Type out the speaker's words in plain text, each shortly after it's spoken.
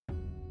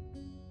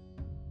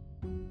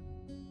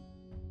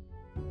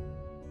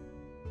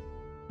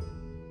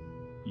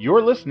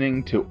You're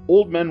listening to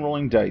Old Men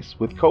Rolling Dice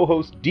with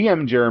co-host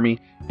DM Jeremy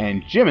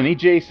and Jiminy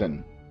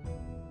Jason.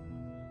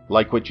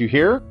 Like what you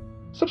hear?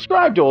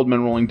 Subscribe to Old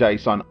Men Rolling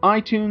Dice on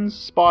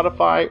iTunes,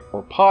 Spotify,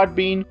 or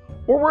Podbean,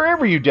 or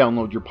wherever you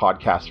download your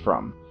podcast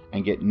from,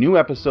 and get new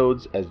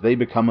episodes as they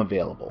become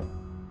available.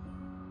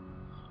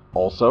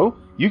 Also,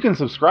 you can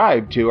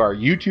subscribe to our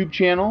YouTube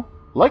channel,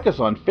 like us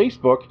on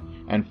Facebook,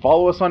 and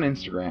follow us on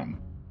Instagram.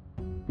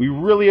 We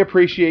really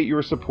appreciate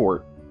your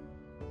support.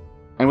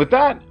 And with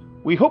that,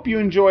 we hope you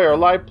enjoy our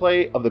live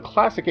play of the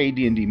classic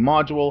AD&D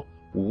module,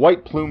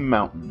 White Plume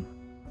Mountain.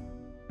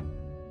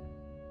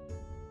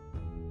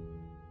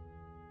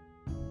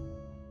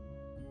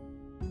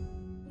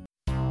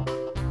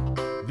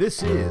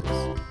 This is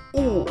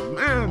Old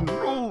Man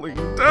Rolling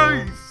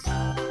Dice.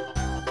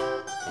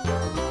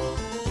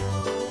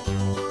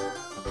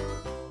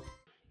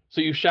 So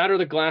you shatter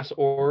the glass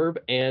orb,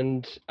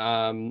 and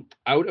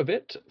out of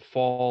it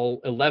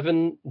fall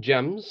 11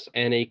 gems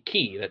and a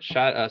key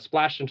that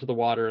splashed into the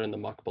water in the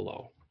muck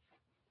below.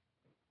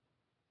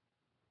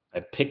 I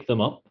pick them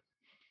up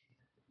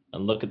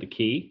and look at the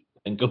key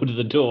and go to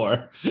the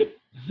door.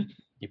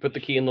 You put the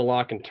key in the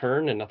lock and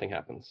turn, and nothing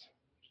happens.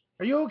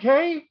 Are you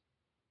okay?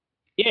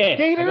 Yeah,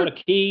 Gator? I got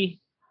a key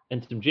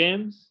and some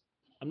gems.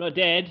 I'm not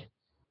dead.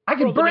 I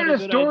could Probably burn not a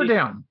this good door idea.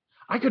 down.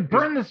 I could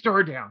burn this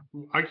door down.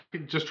 I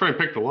could just try and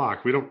pick the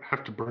lock. We don't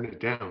have to burn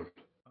it down.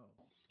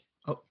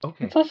 Oh,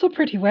 okay. It's also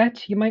pretty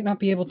wet. You might not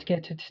be able to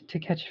get it to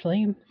catch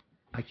flame.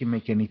 I can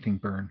make anything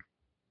burn.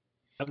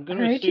 I'm going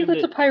Alright, to you assume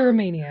that's a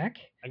pyromaniac.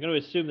 I'm going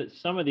to assume that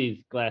some of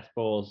these glass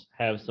balls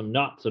have some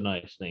not so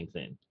nice things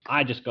in.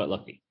 I just got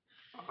lucky.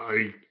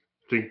 I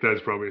think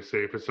that's probably a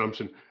safe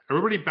assumption.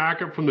 Everybody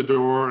back up from the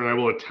door and I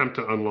will attempt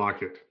to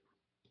unlock it.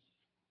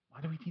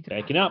 Why do we need to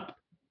Backing up.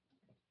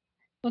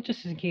 Well,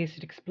 just in case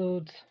it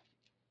explodes.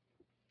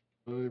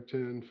 5,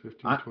 10,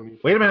 15, 20.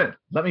 Wait a minute.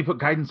 Let me put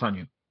guidance on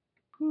you.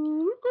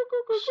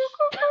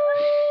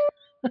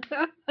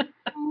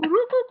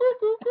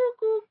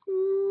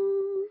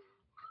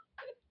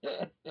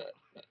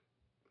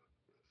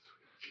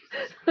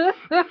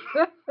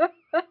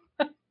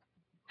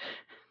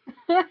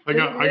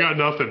 I got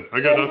nothing. I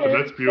got nothing.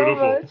 That's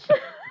beautiful.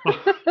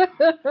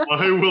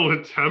 I will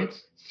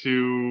attempt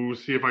to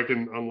see if I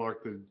can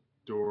unlock the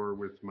door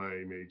with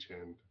my mage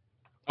hand.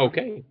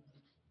 Okay.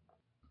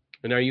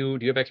 And do you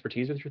have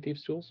expertise with your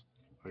thieves' tools?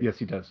 Yes,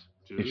 he does.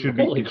 Do- It should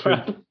be. Holy it should-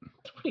 crap.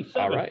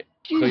 27. All right.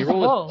 So Jesus you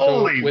roll it. balls.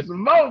 Holy with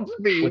smokes,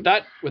 me!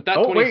 that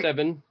Oh, wait.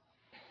 27.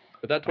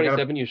 With that I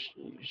gotta- 27, you I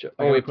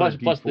gotta wait, put a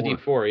plus the D4.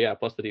 D4. Yeah,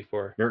 plus the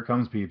D4. Here it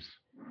comes, peeps.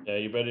 Yeah,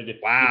 you better do.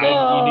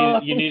 Wow.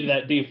 You needed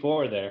that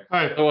D4 there.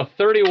 Hi. So a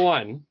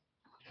 31.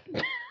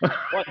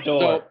 What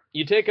door? So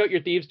you take out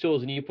your thieves'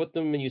 tools and you put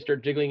them and you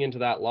start jiggling into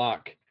that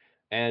lock,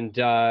 and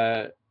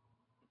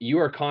you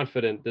are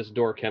confident this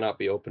door cannot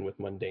be opened with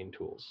mundane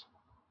tools.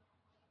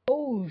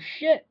 Oh,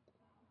 shit.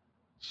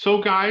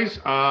 So guys,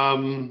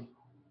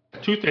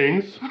 two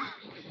things.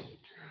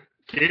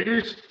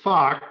 Gator's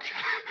fucked,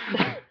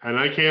 and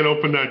I can't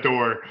open that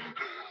door.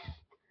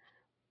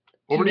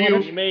 Over to you you.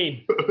 What do you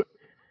mean? Do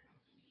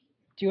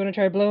you want to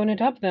try blowing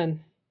it up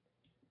then?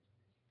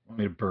 Want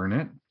me to burn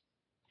it?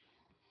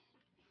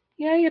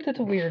 Yeah, you're a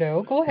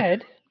weirdo. Go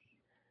ahead.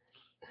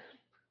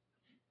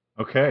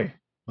 Okay.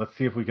 Let's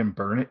see if we can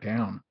burn it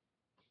down.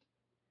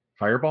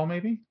 Fireball,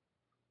 maybe?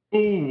 Whoa,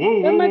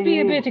 whoa, That whoa, might be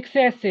a whoa. bit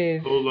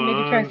excessive. Hold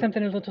Maybe try on.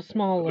 something a little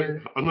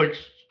smaller. I'm like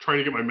trying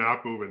to get my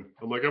map moving.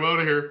 I'm like, I'm out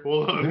of here.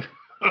 Hold on.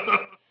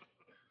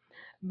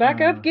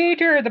 Back up,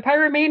 Gator. The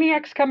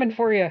pyromaniac's coming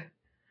for you.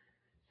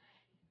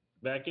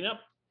 Backing up.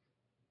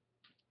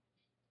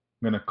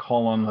 I'm going to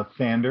call on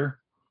Lathander.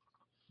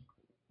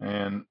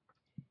 And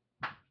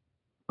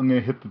I'm going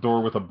to hit the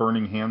door with a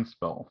burning hand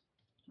spell.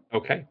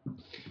 Okay.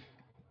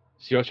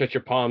 So you outstretch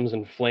your palms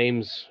and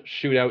flames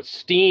shoot out.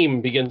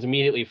 Steam begins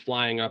immediately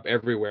flying up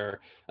everywhere.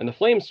 And the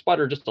flames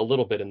sputter just a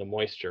little bit in the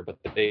moisture, but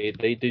they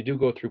do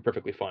go through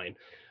perfectly fine.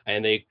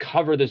 And they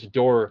cover this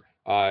door,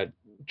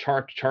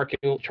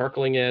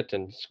 charcoaling it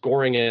and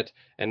scoring it.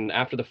 And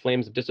after the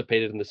flames have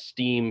dissipated and the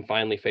steam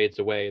finally fades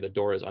away, the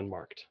door is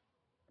unmarked.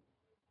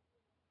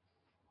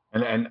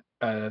 And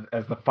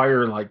as the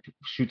fire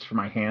shoots from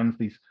my hands,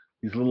 these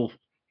little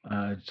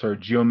sort of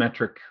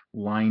geometric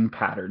line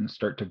patterns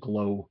start to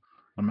glow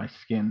on my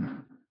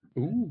skin.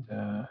 Ooh.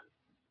 It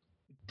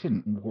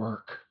didn't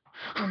work.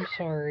 I'm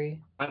sorry.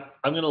 I'm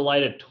going to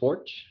light a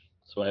torch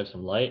so I have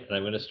some light, and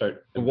I'm going to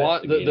start The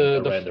investigating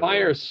around the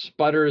fire room.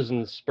 sputters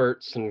and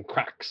spurts and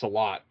cracks a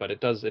lot, but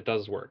it does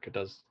work. It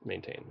does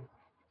maintain.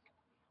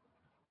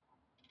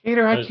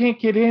 Gator, I can't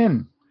get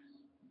in.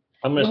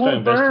 I'm going It to start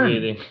won't burn.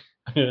 investigating.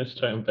 I'm going to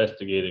start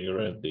investigating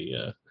around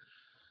the.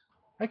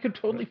 I could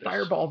totally This.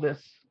 fireball this.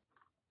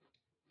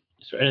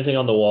 Is there anything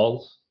on the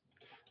walls?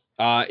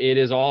 It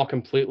is all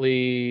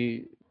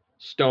completely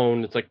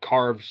stone. It's like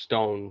carved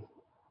stone.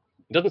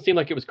 It doesn't seem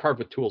like it was carved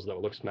with tools, though.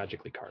 It looks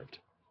magically carved.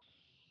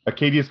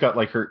 Acadia's got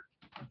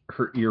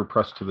her ear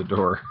pressed to the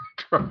door,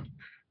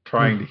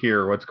 trying to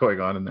hear what's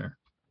going on in there.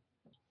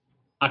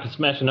 I can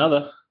smash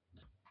another.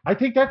 I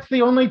think that's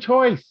the only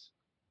choice.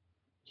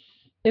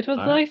 It was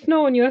Alright. nice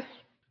knowing you. I'm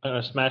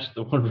gonna smash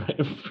the one right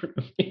in front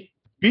of me.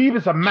 Beeb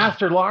is a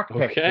master lock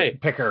Okay.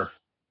 picker.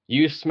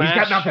 You He's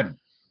smash got nothing.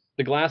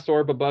 the glass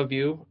orb above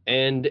you,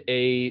 and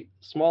a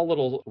small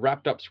little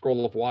wrapped up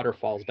scroll of water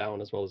falls down,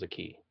 as well as a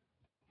key.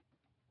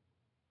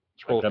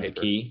 Scroll of Grab paper.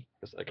 the key.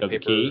 It's like a Grab the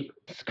paper. key.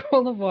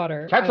 Scroll of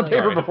water. Catch the I like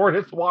paper it. before it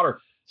hits the water.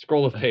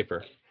 Scroll of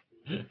paper.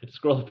 It's a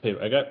scroll of paper.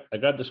 I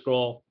grabbed the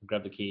scroll,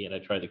 grabbed the key, and I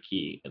tried the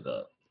key. And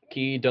the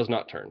Key does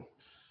not turn.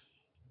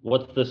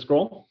 what's the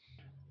scroll?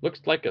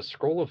 Looks like a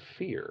scroll of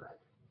fear.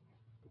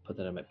 Put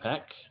that in my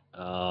pack.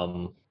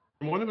 Can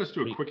one of us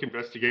do a quick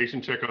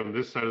investigation check on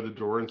this side of the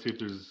door and see if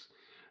there's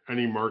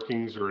any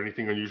markings or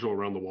anything unusual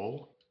around the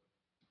wall?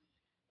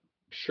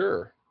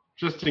 Sure.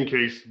 Just in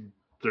case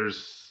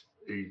there's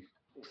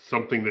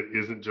something that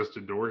isn't just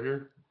a door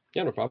here.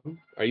 Yeah, no problem.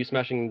 Are you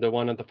smashing the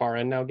one at the far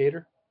end now,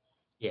 Gator?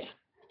 Yeah.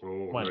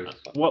 Oh, Why nice.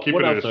 not? What Keep it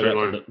in a else? straight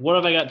line. What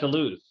have I got to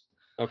lose?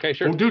 Okay,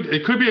 sure. Oh, dude,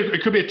 it could be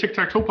a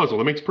tic-tac-toe puzzle.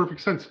 That makes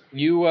perfect sense.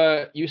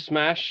 You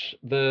smash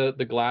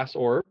the glass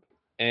orb,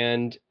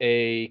 and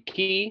a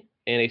key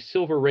and a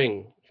silver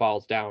ring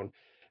falls down.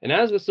 And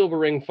as the silver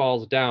ring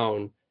falls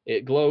down,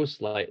 it glows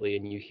slightly,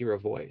 and you hear a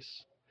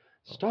voice.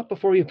 Stop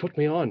before you put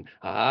me on.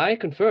 I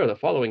confer the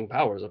following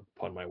powers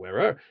upon my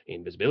wearer: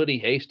 invisibility,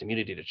 haste,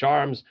 immunity to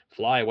charms,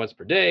 fly once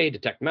per day,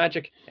 detect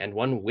magic, and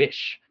one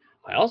wish.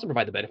 I also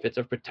provide the benefits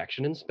of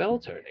protection and spell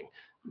turning.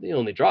 The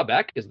only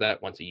drawback is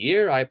that once a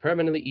year, I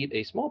permanently eat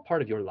a small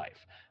part of your life.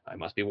 I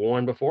must be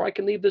warned before I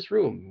can leave this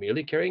room.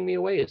 Merely carrying me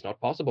away is not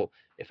possible.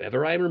 If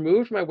ever I am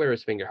removed from my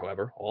wearer's finger,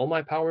 however, all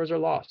my powers are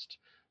lost.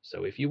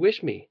 So if you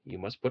wish me, you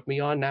must put me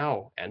on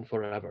now and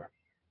forever.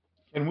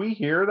 Can we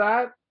hear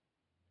that?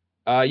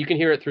 You can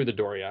hear it through the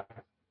door, yeah.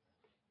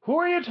 Who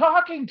are you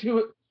talking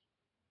to?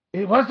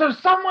 Was there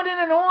someone in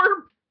an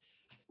orb?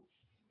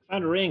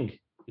 Found a ring.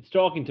 It's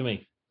talking to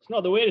me. It's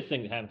not the weirdest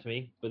thing that happened to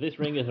me, but this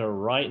ring is a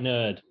right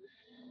nerd.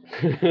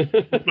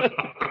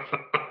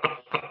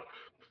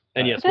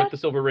 And yes, with the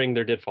silver ring,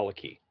 there did fall a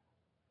key.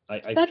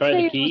 I That tried say the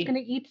it was key.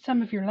 going to eat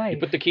some of your life. You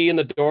put the key in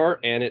the door,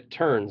 and it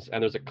turns,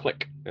 and there's a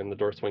click, and the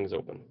door swings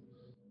open.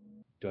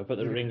 Do I put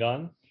the ring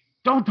on?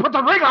 Don't put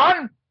the ring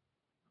on!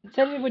 It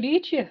said it would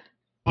eat you.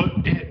 Put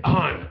it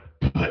on.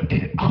 Put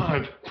it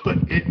on. Put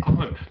it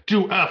on.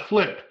 Do a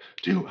flip.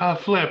 Do a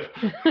flip.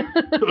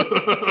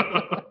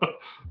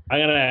 I'm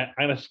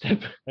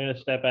gonna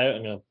step out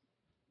and go.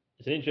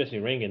 It's an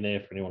interesting ring in there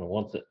for anyone who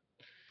wants it.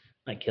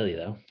 Might kill you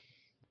though.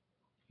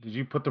 Did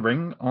you put the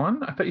ring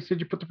on? I thought you said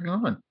you put the ring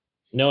on.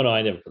 No,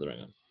 I never put the ring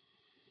on.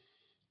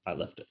 I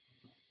left it.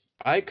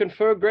 I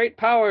confer great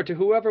power to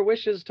whoever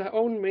wishes to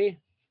own me.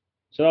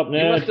 Shut up, You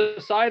must nerd.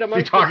 decide Is he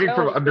amongst talking yourselves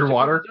from which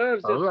underwater?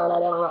 deserves it.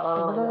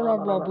 Blah,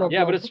 blah, blah,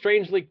 Yeah, but blah. it's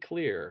strangely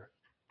clear.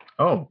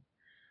 Oh,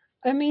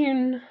 I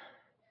mean,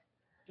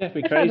 You have to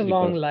be I've had crazy. a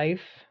long folks.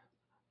 life.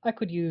 I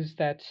could use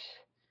that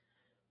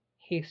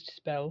haste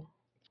spell.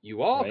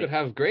 You all Right. could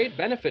have great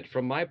benefit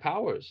from my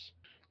powers.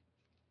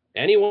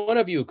 Any one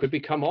of you could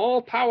become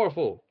all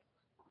powerful.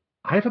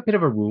 I have a bit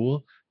of a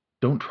rule.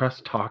 Don't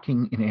trust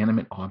talking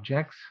inanimate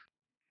objects.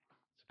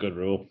 Good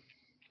rule.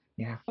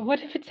 Yeah. But what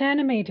if it's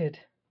animated?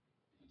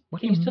 What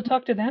Can do you still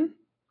talk to them?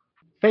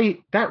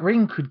 Faye, that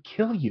ring could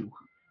kill you.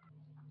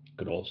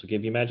 Could also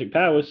give you magic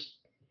powers.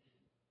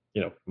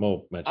 You know,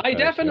 more magic powers. I than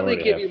you definitely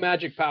already give have. you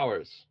magic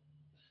powers.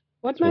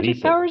 What That's what he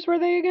magic said. powers were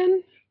they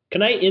again?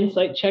 Can I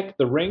insight check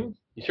the ring?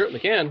 You certainly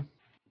can.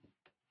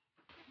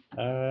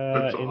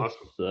 That's awesome.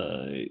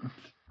 Insight.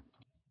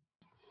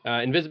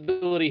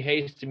 Invisibility,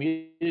 haste,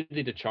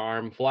 immunity to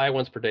charm, fly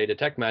once per day,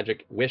 detect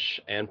magic, wish,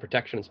 and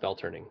protection and spell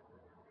turning.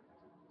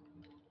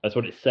 That's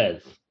what it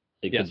says.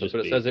 It Yes, could that's just what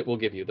it be says. It will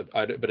give you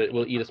but it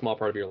will eat a small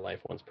part of your life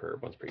once per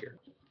year.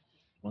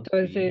 once So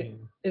a is it- year.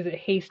 Is it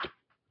haste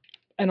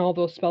and all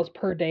those spells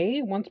per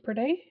day, once per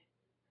day?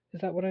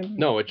 Is that what I'm?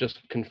 No, it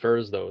just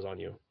confers those on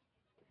you.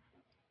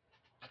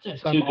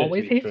 That's So too I'm good to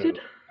always be hasted.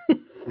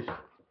 true.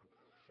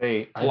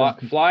 Faye, I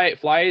don't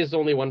Fly is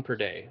only one per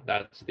day.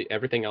 That's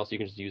everything else you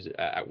can just use it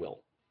at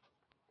will.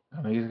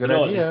 think it's a good You know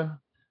what? idea.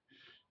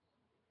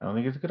 I don't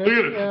think it's a good Look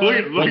at idea. it.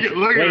 Look at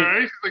Wait.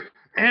 her. She's like,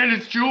 and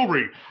it's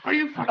jewelry. Are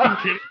you fucking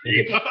kidding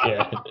me?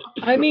 Yeah.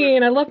 I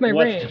mean, I love my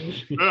What's-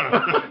 rings.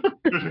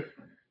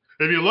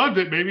 If you loved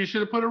it, maybe you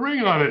should have put a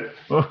ring on it.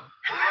 Oh,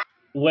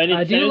 When it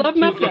I do sounds love too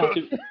myself.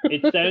 good to,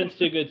 it sounds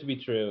too good to be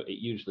true. It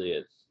usually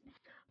is.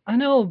 I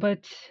know,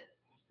 but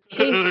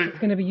haste is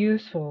going to be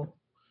useful.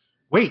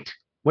 wait.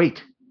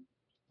 Let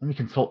me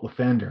consult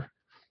Lathander.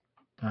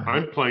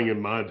 I'm playing in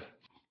mud.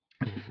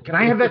 Can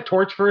I have that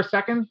torch for a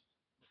second?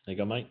 There you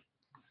go, Mike.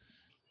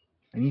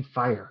 I need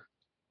fire.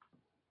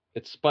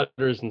 It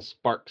sputters and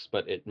sparks,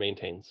 but it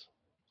maintains.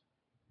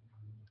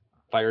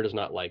 Fire does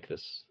not like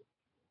this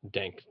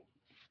dank,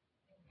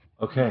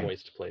 Okay.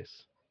 moist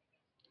place.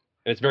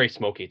 And it's very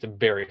smoky. It's a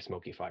very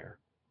smoky fire.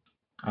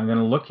 I'm going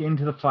to look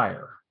into the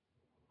fire.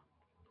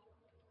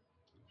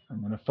 I'm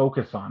going to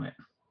focus on it.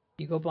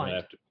 You go I'm gonna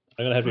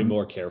blind. have to be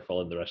more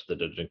careful in the rest of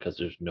the dungeon because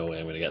there's no way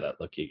I'm gonna get that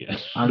lucky again.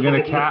 I'm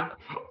going to cast.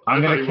 I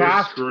I'm thought gonna you were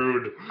cast-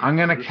 Screwed. I'm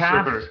going to For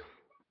cast. sure.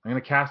 I'm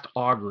going to cast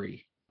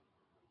augury.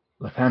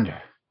 Lathander,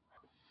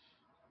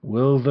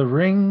 will the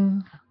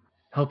ring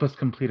help us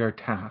complete our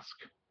task?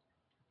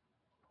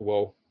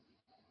 Whoa.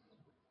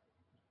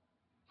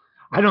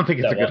 I don't think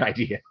it's That a good what?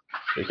 idea.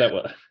 Is that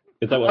what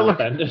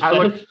Lathander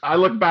says? I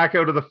look back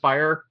out of the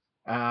fire,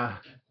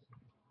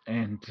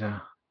 and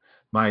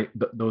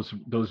those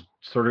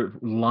sort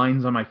of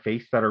lines on my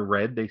face that are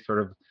red, they sort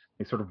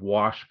of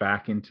wash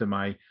back into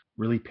my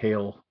really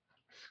pale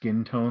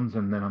skin tones,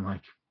 and then I'm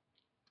like,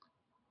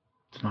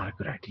 it's not a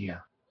good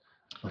idea.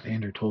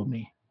 Lathander told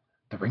me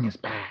the ring is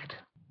bad.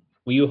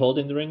 Were you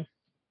holding the ring?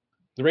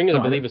 The ring, I No,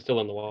 believe, is still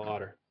in the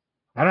water.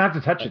 I don't have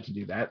to touch it to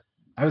do that.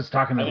 I was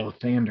talking to Okay.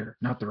 Lathander,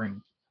 not the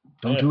ring. I'm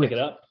Don't gonna do pick it. it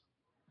up.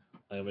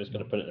 I'm just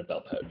gonna put it in a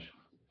belt pouch.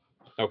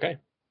 Okay.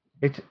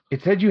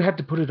 It said you had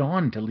to put it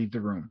on to leave the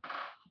room.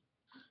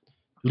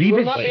 You Leave will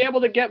it. not be able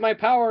to get my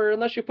power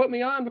unless you put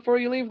me on before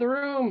you leave the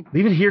room.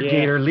 Leave it here, Yeah.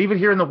 Gator. Leave it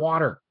here in the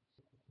water.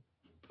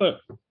 But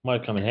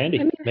might come in handy.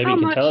 I mean, Maybe how you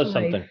can much tell us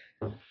life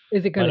something.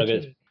 is it going Why to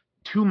not take?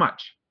 Too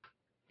much.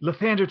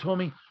 Lathander told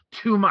me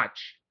too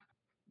much.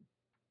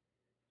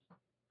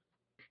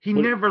 He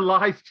What- never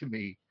lies to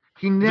me.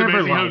 He never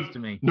amazing how lies to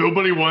me.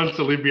 Nobody wants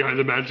to leave behind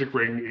the magic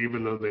ring,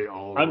 even though they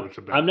all know it's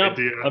a bad I'm not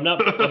idea. I'm not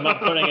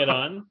putting it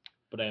on,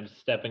 but I'm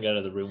stepping out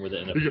of the room with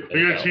it in a, Are you in a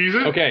gonna belt. cheese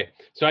it? Okay.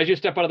 So as you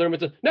step out of the room,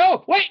 it says,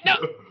 "No, wait, no!"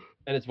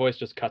 And its voice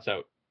just cuts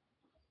out.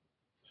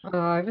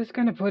 I was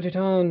going to put it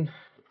on.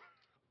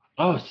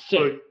 Oh sick.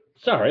 Look,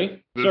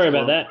 Sorry. this Sorry about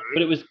one, that. right?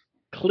 But it was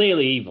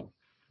clearly evil.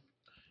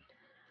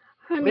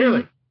 I mean,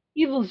 Clearly.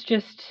 evil's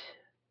just,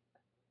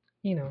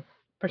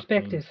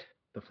 perspective.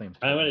 The flames.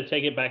 I'm gonna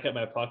take it back out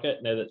my pocket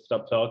now that it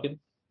stopped talking.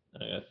 I'm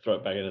gonna throw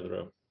it back into the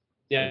room.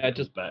 Yeah, So it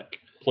just comes back.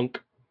 plunk,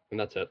 and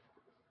that's it.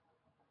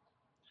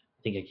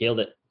 I think I killed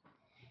it.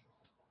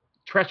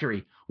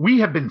 Treachery. We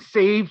have been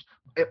saved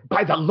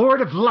by the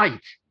Lord of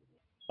Light.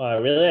 Oh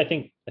really? I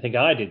think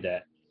I did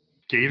that.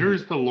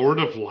 Gator's the Lord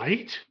of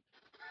Light?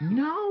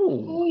 No.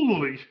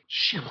 Holy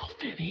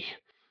Shillfinny.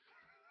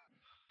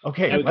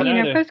 Okay, I I would mean,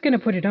 I neither. was going to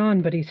put it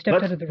on, but he stepped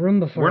Let's- out of the room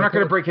before. we're I not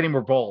going to could. break any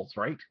more balls,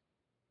 right?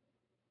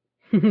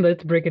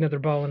 Let's break another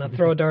ball and I'll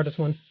throw a dart at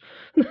one.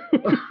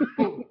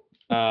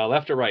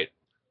 Left or right?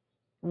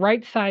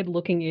 Right side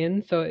looking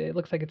in, so it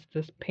looks like it's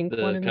this pink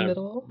The one in the kind of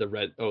middle. the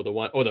red. Oh, the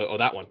one. Oh,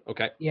 that one.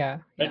 Okay. Yeah.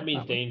 That yeah, means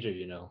one. danger,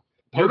 you know.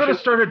 You're going to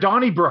Potion- start a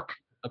Donnybrook.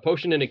 A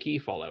potion and a key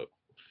fall out.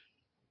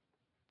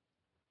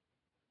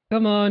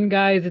 Come on,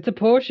 guys, it's a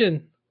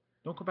potion.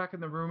 Don't go back in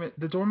the room.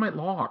 The door might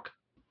lock.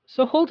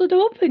 So hold it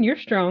open. You're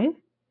strong.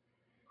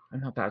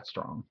 I'm not that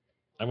strong.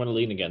 I'm gonna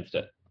lean against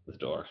it, the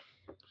door.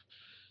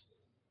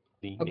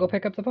 I'll go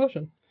pick up the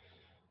potion.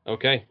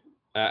 Okay.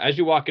 As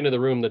you walk into the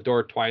room, the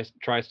door twice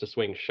tries to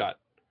swing shut.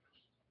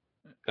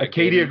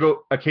 Acadia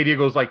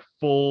goes like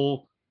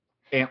full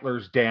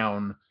antlers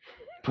down,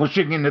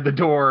 pushing into the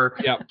door,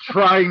 Yep.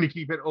 trying to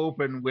keep it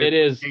open. With It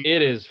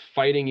is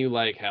fighting you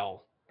like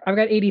hell. I've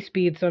got 80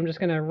 speed, so I'm just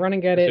gonna run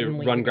and get it. So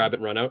And run, leave. grab it,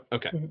 and run out.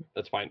 Okay, Mhm.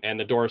 that's fine. And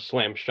the door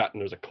slams shut,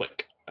 and there's a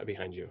click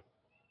behind you.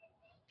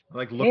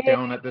 like look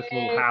down at this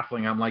little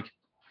halfling. I'm like,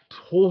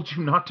 told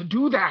you not to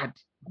do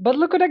that. But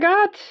look what I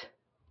got.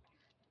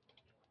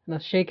 And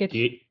I'll shake it. Do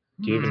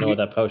you even know what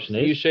that potion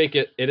You is? shake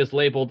it. It is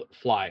labeled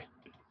fly.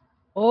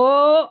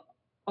 Oh,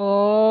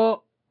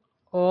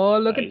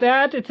 look at Nice.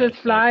 that. It says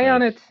Nice, fly nice, on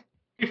nice. it.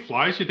 Hey,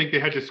 flies, you think they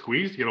had to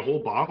squeeze to get a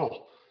whole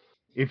bottle?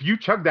 If you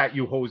chug that,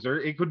 you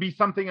hoser, it could be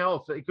something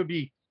else. It could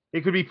be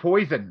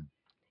poison.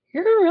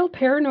 You're a real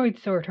paranoid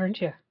sort, aren't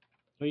you?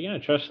 Well, you're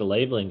gonna trust the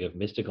labeling of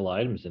mystical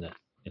items in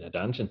a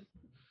dungeon.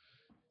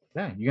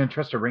 Yeah, you gonna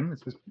trust a ring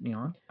that's supposed to put me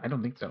on? I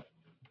don't think so.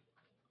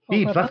 Oh,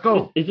 Beebs, but let's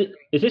go.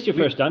 Is this your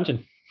first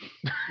dungeon?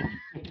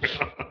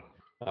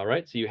 All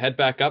right, so you head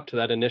back up to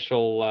that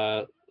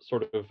initial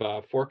sort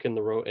of fork in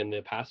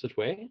the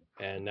passageway,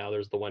 and now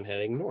there's the one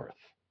heading north.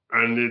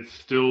 And it's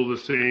still the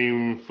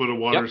same foot of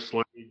water, Yep.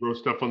 slimy, gross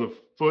stuff on the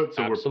foot.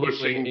 So Absolutely. we're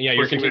pushing, Yeah,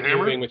 you're pushing the hammer.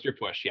 continuing with your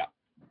push. Yeah.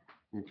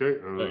 Okay.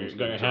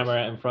 Got your hammer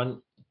out in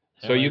front.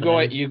 So hammer you in go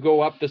hand. you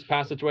go up this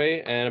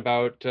passageway, and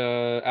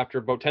after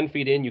about 10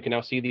 feet in, you can now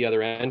see the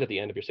other end at the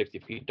end of your 60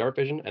 feet dark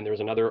vision, and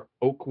there's another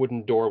oak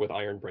wooden door with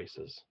iron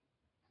braces.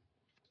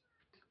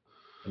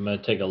 I'm gonna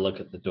take a look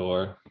at the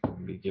door.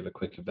 Maybe give a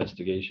quick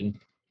investigation.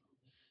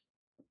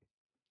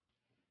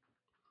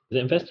 Is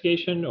it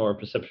investigation or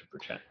perception for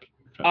check?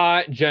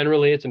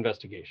 Generally, it's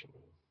investigation.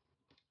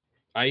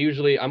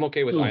 I'm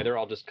okay with Ooh. either.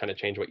 I'll just kind of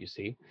change what you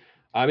see.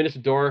 I mean, it's a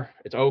door.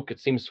 It's oak. It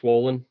seems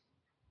swollen.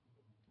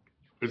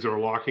 Is there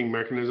a locking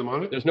mechanism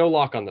on it? There's no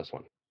lock on this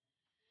one.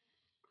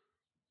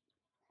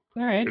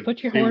 All right, It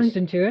put your seems- horns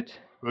into it.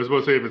 I was about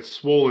to say, if it's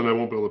swollen, I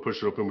won't be able to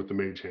push it open with the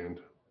mage hand.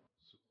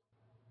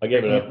 I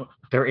give it a.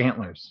 They're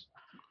antlers.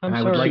 I'm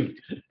And sorry.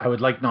 I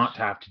would like not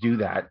to have to do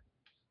that.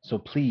 So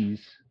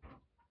please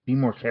be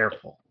more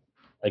careful.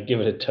 I give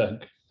it a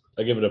tug.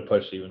 I give it a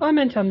push even. I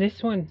meant on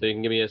this one. So you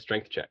can give me a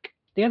strength check.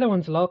 The other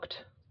one's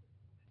locked.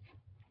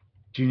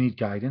 Do you need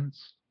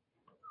guidance?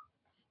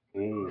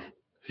 Ooh.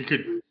 He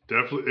could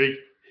definitely.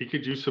 He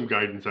could use some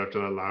guidance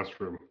after that last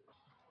room.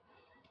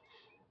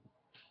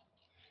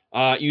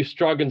 You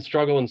struggle and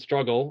struggle and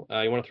struggle.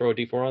 You want to throw a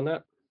d4 on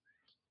that?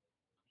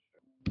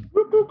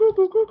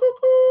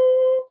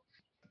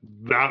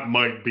 That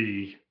might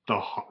be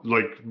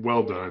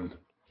well done.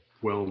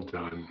 Well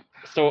done.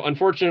 So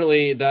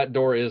unfortunately, that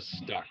door is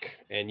stuck,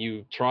 and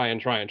you try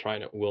and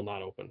it will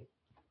not open.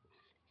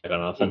 I got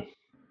nothing.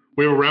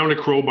 We have a round of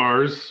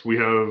crowbars. We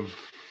have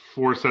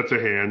 4 sets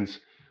of hands.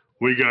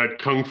 We got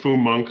Kung Fu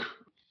Monk.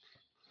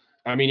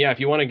 I mean, yeah, if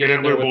you want to get in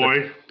Antler there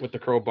Boy. with the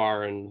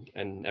crowbar and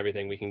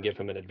everything, we can give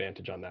him an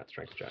advantage on that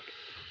strength check.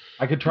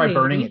 I could try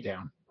burning it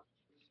down.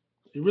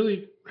 You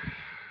really.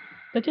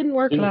 That didn't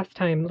work last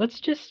time. Let's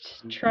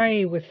just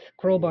try with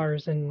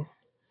crowbars and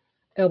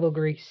elbow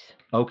grease.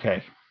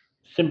 Okay.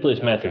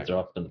 Simplest methods are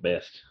often the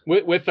best.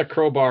 With the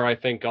crowbar, I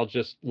think I'll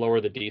just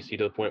lower the DC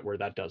to the point where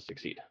that does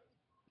succeed.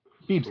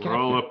 Beebs, We're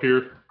all up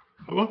here.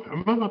 I'm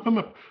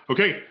up.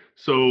 Okay,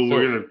 so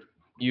we're gonna.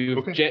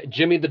 You've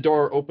jimmied the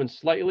door open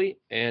slightly,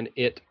 and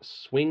it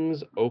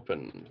swings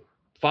open.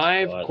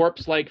 5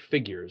 corpse-like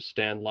figures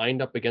stand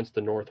lined up against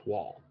the north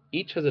wall.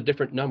 Each has a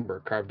different number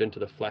carved into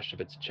the flesh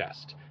of its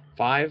chest.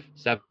 5,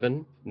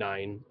 7,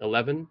 9,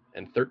 11,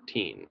 and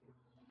 13.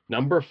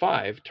 Number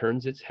 5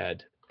 turns its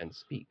head and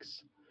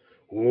speaks.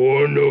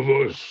 One of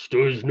us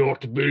does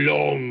not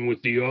belong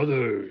with the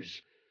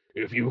others.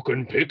 If you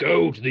can pick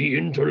out the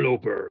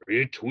interloper,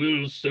 it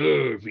will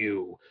serve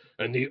you,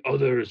 and the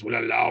others will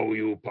allow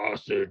you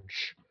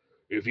passage.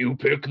 If you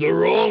pick the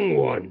wrong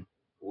one,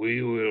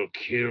 we will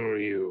kill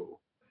you.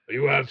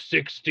 You have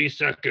 60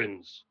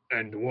 seconds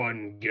and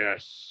 1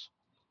 guess.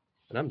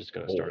 And I'm just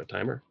going to start a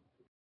timer.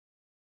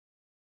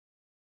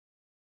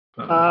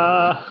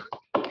 5,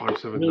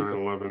 7, 9,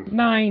 11.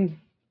 9.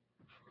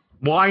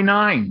 Why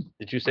 9?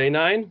 Did you say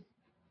 9?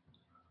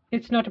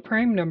 It's not a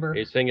prime number. Are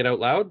you saying it out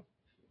loud?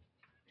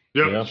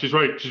 Yeah, she's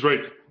right.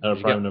 Not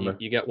a prime number.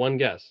 You get 1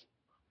 guess.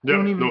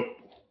 Yeah, no.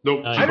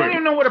 I don't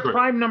even know what a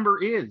prime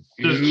number is.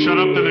 Just shut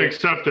up and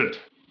accept it.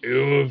 You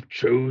have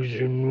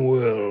chosen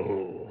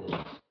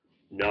well.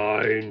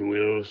 9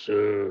 will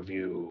serve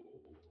you.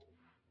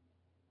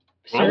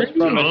 Well Sir?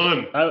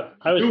 done.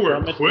 I was You were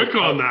promised quick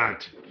that- on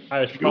that.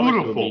 I was promised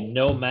there would be Beautiful.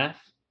 no math.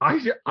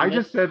 I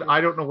just said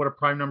I don't know what a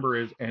prime number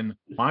is, and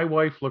my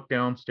wife looked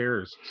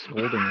downstairs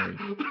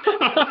scoldingly.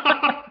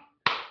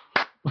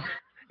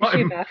 Is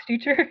she a math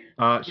teacher?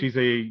 She's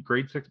a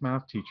grade 6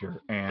 math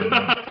teacher, and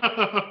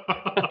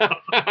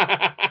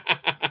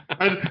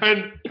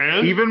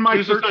and even my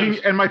here's the thing.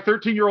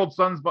 13-year-old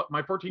son's, but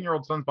my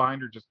 14-year-old son's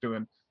behind her just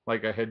doing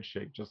like a head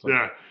shake, just like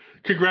Yeah.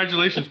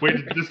 Congratulations. Way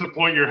to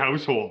disappoint your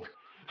household.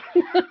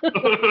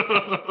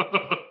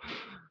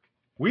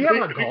 We have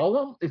a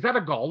golem. Is that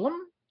a golem?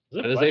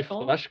 That is a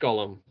flesh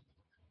golem.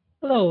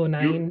 Hello,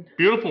 9.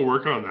 Beautiful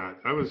work on that.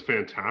 That was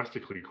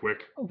fantastically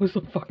quick. It was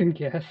a fucking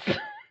guess.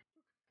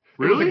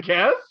 Really? It was a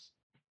guess?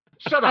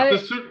 Shut up.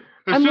 As soon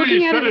I'm as you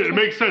looking at said it, it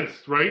makes sense,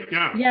 right?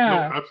 Yeah.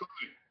 Yeah. No,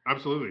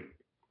 absolutely.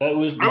 That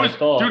was my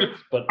thought. Dude,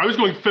 but I was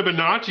going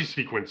Fibonacci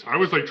sequence. I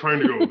was like trying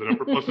to go the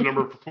number plus the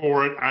number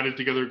 4 added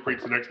together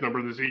creates the next number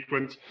in the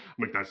sequence.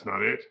 I'm like, that's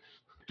not it.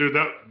 Dude,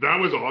 that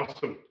was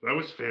awesome. That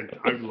was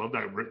I love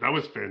that. That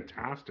was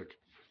fantastic.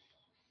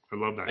 I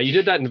love that. You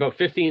did that in about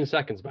 15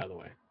 seconds, by the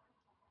way.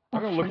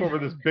 I'm gonna look over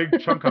this big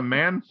chunk of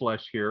man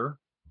flesh here.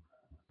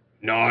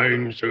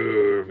 9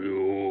 serve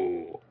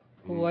you.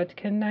 What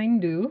can 9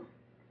 do?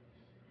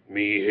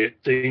 Me hit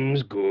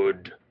things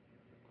good.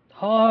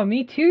 Oh,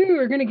 me too.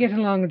 We're gonna get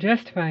along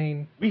just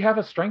fine. We have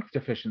a strength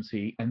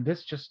deficiency, and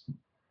this just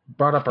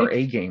brought up our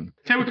A game.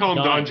 Say we call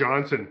him Don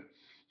Johnson.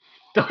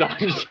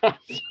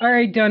 All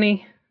right,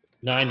 Dunny.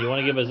 9, you want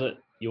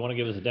to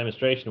give us a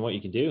demonstration of what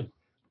you can do?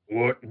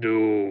 What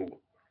do?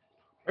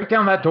 Break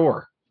down that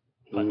door.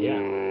 Yeah.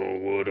 Oh,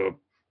 what a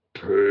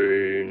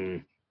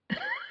pain.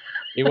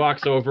 He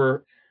walks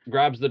over,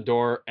 grabs the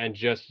door, and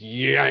just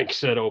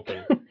yanks it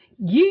open,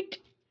 Yeet.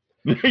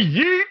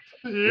 Yeet!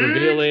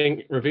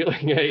 revealing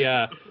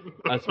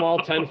a small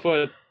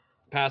 10-foot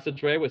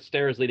passageway with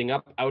stairs leading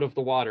up out of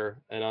the water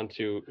and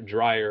onto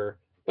drier,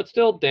 but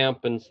still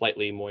damp and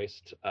slightly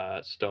moist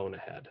stone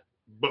ahead.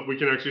 But we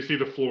can actually see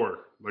the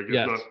floor. Like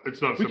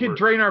it's not We can submerged.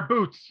 drain our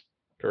boots.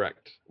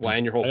 Correct. Well,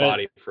 and your whole Okay.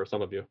 body for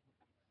some of you.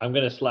 I'm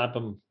gonna slap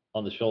him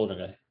on the shoulder,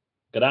 guy.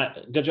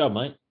 Good job,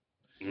 mate.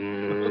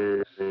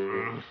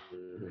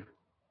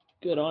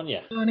 Good on you.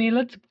 Dunny,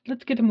 let's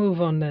get a move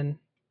on then.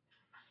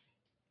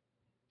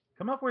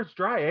 Come up where it's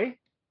dry, eh?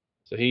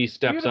 So he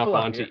steps up Beautiful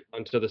up here.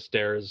 onto the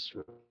stairs.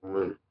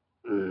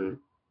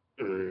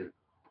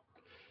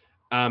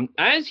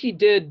 As he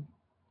did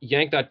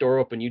yank that door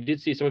open, you did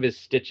see some of his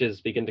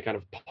stitches begin to kind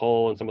of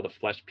pull and some of the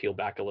flesh peel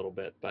back a little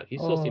bit, but he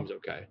still Oh. seems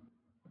okay.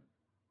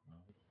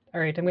 All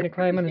right, I'm gonna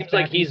climb on his Seems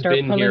like back and he's start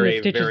been pulling here the a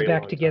stitches very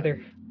back long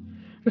together.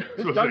 This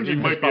So he dungeon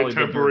has might be a probably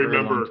been temporary here a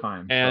very long member.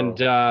 time, And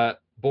so-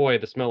 boy,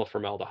 the smell of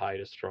formaldehyde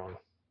is strong.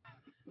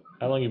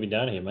 How long you been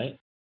down here, mate?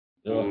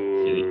 Oh,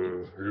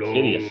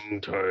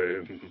 Long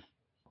time.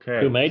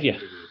 okay. who made you?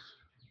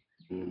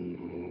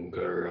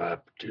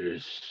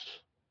 Caraptus.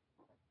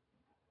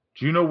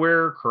 Do you know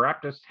where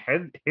Caraptus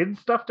hid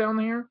stuff down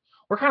here?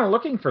 We're kind of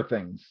looking for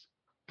things.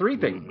 3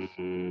 things.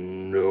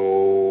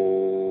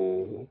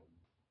 No.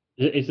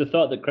 Is the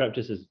thought that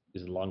Craptus is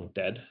long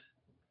dead?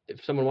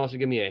 If someone wants to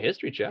give me a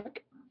history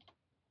check.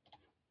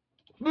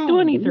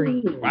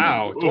 23.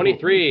 Wow, Ooh.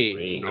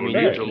 23. No I mean, need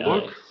Very to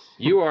look. nice.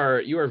 you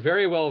are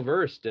very well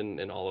versed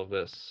in all of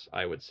this,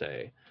 I would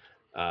say.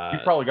 You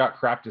probably got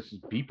Craptus's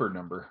beeper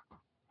number.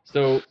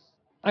 So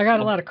I got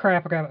a lot of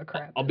crap about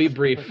crap. I'll be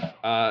brief.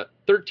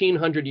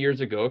 1,300 years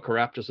ago,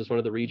 Caraptus was one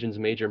of the region's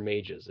major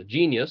mages. A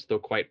genius, though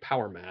quite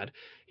power-mad,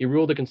 he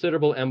ruled a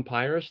considerable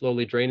empire,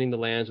 slowly draining the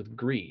lands with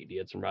greed. He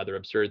had some rather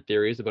absurd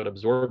theories about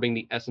absorbing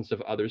the essence of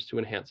others to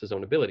enhance his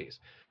own abilities.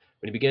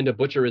 When he began to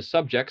butcher his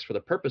subjects for the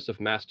purpose of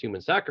mass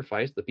human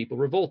sacrifice, the people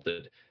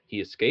revolted. He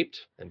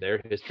escaped, and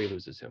there history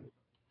loses him.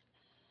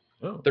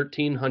 Oh.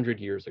 1,300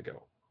 years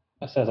ago.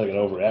 That sounds like an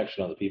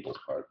overreaction on the people's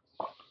part.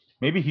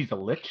 Maybe he's a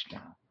lich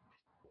now.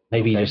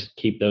 Maybe Okay. you just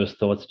keep those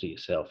thoughts to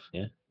yourself.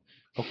 Yeah.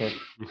 Okay.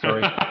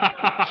 Sorry.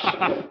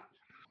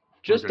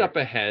 Just Okay. up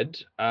ahead,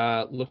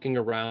 looking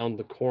around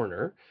the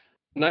corner,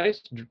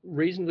 nice,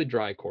 reasonably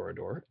dry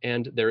corridor,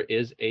 and there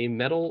is a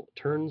metal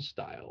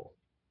turnstile.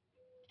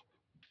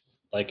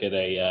 Like at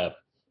a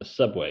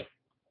subway.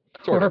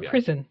 Sort or of, a yeah.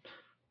 prison.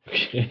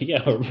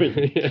 Yeah. Or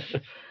really.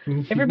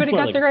 Everybody More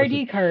got like their prison.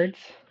 ID cards.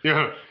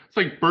 Yeah, it's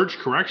like Birch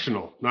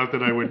Correctional. Not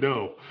that I would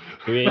know.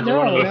 Is there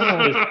one of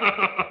those-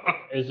 No.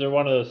 Is there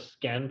one of those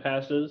scan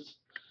passes?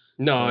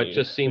 No, it Wait,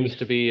 just seems wait.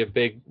 to be a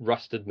big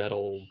rusted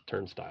metal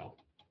turnstile.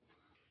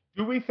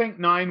 Do we think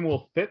 9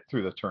 will fit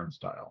through the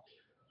turnstile?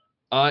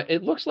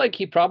 It looks like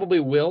he probably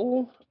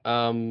will.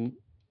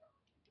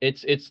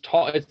 It's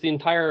tall. It's the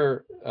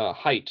entire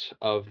height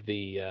of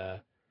the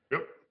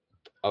Yep.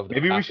 of the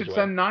Maybe we should passageway.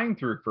 send 9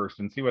 through first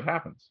and see what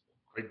happens.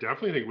 I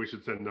definitely think we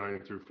should send 9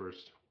 through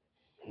first.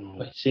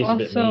 It seems a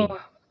bit mean. Also,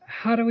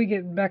 how do we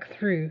get back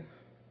through?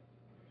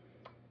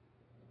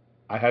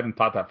 I hadn't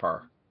thought that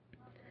far.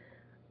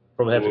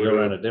 Probably have to go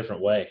around a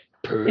different way.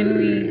 Can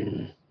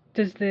we?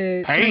 Does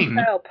the Pain?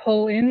 turnstile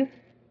pull in?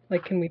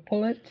 Like, can we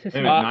pull it to Wait a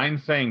see? minute,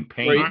 9's saying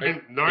pain. Wait,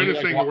 Nine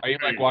is saying are you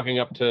like walking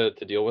up to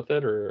deal with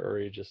it, or are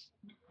you just?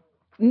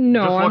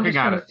 No, Just I'm looking just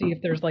at trying it. to see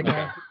if there's like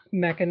a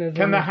mechanism.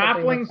 Can the or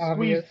something halfling that's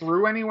squeeze obvious.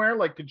 through anywhere?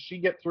 Like, could she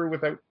get through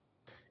without?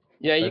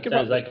 Yeah, you That could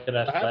sounds probably. like an The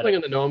halfling athletic.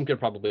 and the gnome could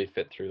probably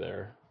fit through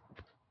there.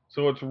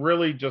 So it's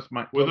really just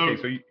my. Without,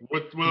 Okay, so you,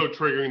 without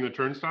triggering the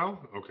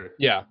turnstile? Okay.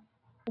 Yeah.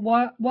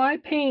 Why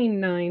pain,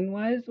 9?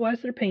 Why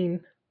is there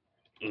pain?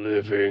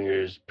 Living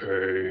is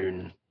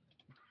pain.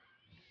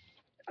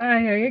 I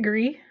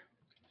agree.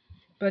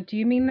 But do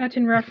you mean that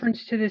in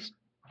reference to this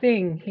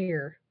thing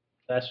here?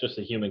 That's just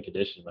a human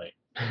condition, mate.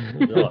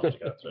 You'll have to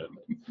go through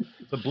it.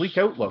 it's a bleak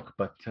outlook,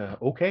 but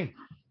okay.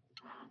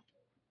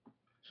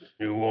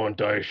 You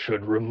want I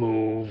should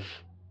remove?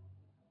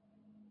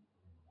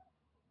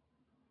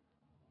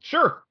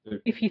 Sure.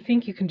 If you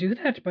think you can do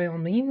that, by all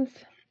means.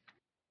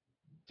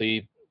 So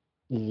he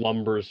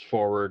lumbers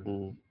forward,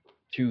 and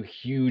two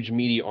huge,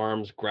 meaty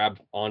arms grab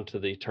onto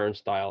the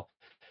turnstile.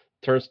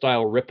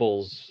 Turnstile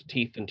ripples,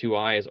 teeth and two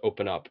eyes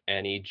open up,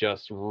 and he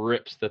just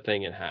rips the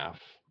thing in half.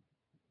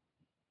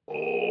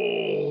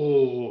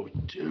 Oh,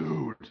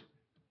 dude.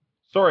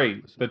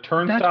 Sorry, the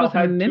turnstile was a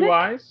had 2 mimic?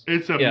 eyes?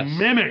 It's a Yes.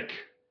 mimic.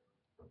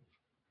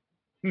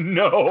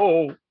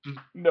 No.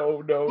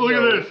 No, no. Look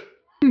no. at this.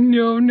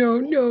 No, no,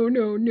 no,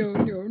 no, no,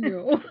 no,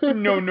 no.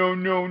 No, no,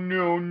 no,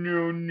 no,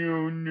 no,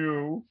 no,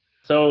 no.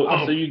 So,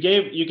 Oh. so you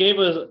gave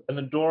us an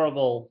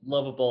adorable,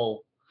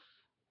 lovable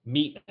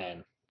meat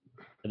man,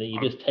 and then you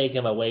just take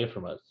him away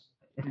from us.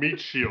 Meat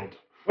shield.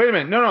 Wait a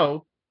minute.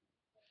 No.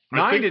 I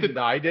 9 think didn't that-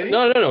 die, did he?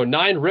 No.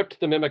 9 ripped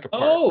the mimic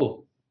apart.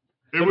 Oh,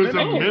 It The was a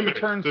mimic is the mimic. The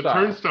turnstile.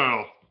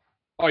 turnstile.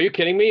 Oh, are you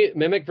kidding me?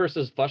 Mimic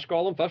versus Flesh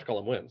Golem? Flesh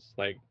Golem wins.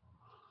 Like,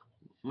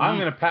 I'm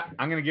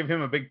gonna give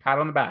him a big pat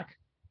on the back.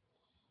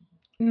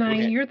 9,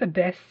 Okay. you're the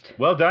best.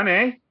 Well done,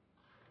 eh?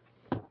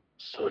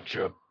 Such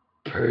a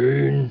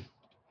pain.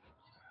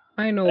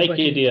 I know, make but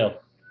you a deal.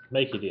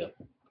 Make you a deal.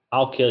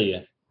 I'll kill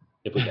you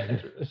if we get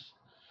through this.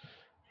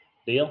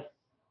 Deal?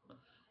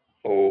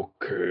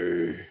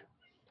 Okay.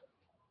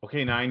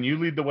 Okay, 9, you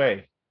lead the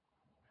way.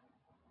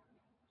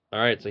 all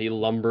right, so he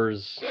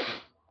lumbers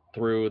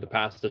through the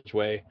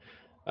passageway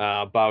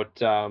about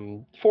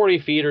 40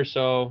 feet or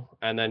so,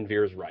 and then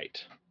veers right.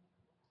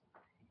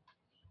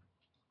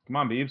 Come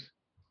on, Beebs.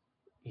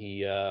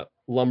 He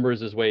lumbers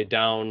his way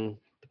down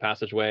the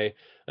passageway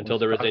until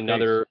there is fast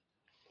another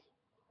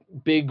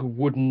big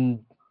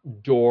wooden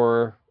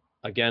door.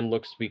 Again,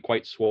 looks to be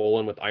quite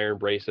swollen with iron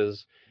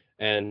braces,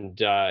 and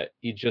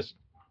he just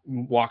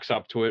walks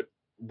up to it,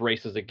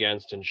 braces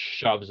against, and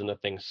shoves, and the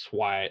thing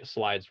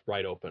slides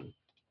right open.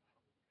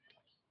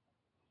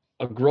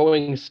 A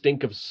growing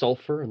stink of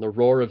sulfur and the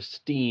roar of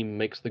steam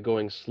makes the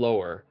going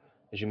slower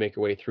as you make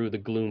your way through the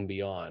gloom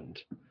beyond.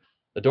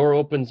 The door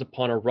opens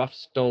upon a rough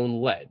stone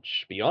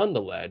ledge. Beyond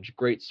the ledge,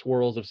 great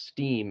swirls of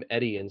steam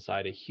eddy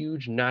inside a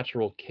huge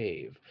natural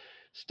cave.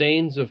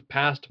 Stains of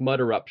past mud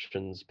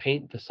eruptions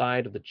paint the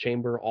side of the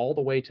chamber all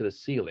the way to the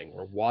ceiling,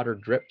 where water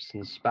drips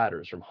and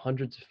spatters from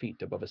hundreds of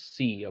feet above a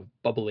sea of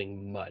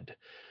bubbling mud.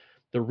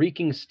 The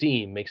reeking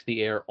steam makes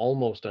the air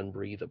almost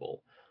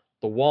unbreathable.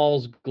 The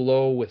walls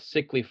glow with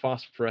sickly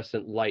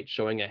phosphorescent light,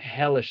 showing a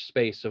hellish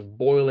space of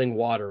boiling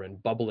water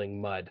and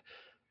bubbling mud.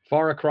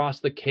 Far across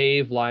the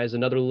cave lies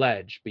another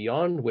ledge,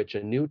 beyond which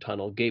a new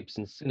tunnel gapes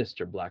in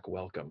sinister black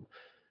welcome.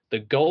 The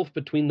gulf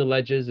between the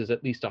ledges is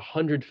at least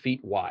 100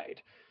 feet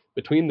wide.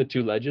 Between the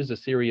two ledges, a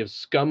series of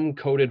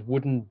scum-coated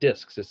wooden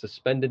discs is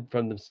suspended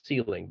from the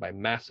ceiling by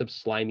massive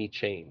slimy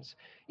chains,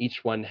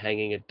 each one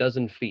hanging a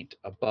dozen feet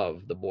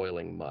above the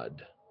boiling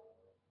mud.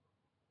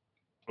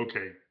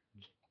 Okay,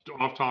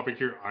 off topic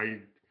here. I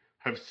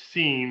have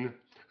seen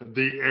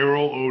the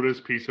Errol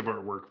Otis piece of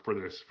artwork for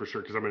this for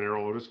sure because I'm an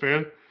Errol Otis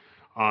fan.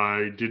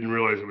 I didn't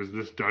realize it was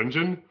this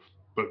dungeon,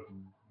 but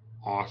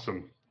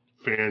awesome,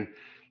 fan.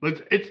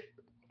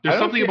 There's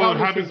something about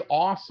having. This is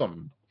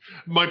awesome.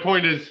 My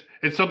point is,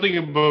 it's something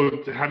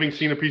about having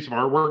seen a piece of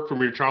artwork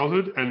from your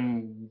childhood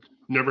and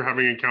never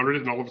having encountered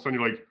it, and all of a sudden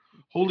you're like,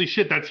 "Holy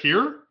shit, that's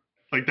here!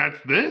 Like that's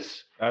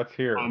this." That's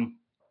here.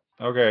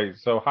 Okay,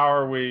 so how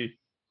are we?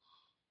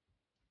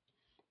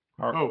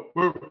 Oh,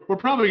 we're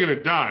probably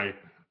gonna die.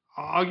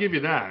 I'll give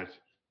you that.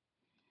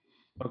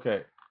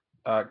 Okay.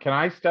 Can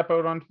I step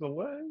out onto the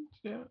ledge?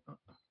 Yeah.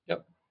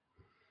 Yep.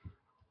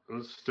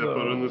 Let's step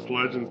out on this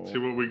ledge and see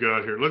what we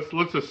got here.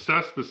 Let's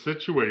assess the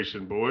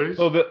situation, boys.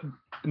 So the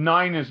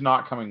 9 is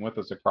not coming with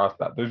us across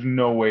that. There's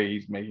no way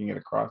he's making it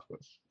across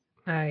this.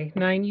 Aye,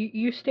 9,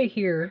 you stay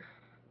here.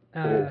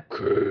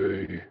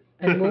 Okay.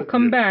 And we'll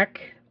come back,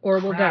 or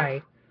we'll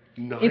die.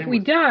 If we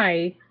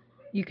die,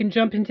 you can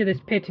jump into this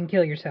pit and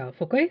kill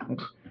yourself, okay?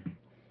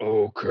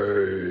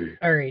 Okay.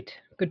 Alright,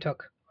 good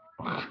talk.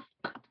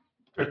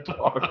 Good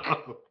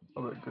talk.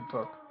 Good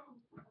talk.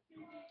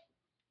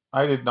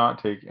 I did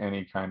not take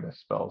any kind of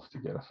spells to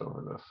get us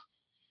over this.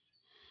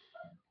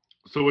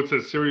 So it's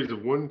a series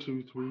of 1,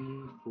 2,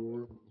 3,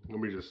 4. Let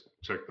me just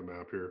check the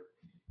map here.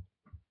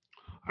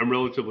 I'm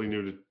relatively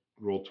new to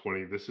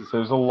Roll20.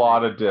 There's a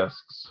lot of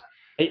discs.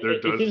 It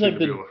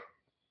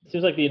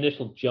seems like the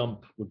initial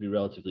jump would be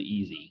relatively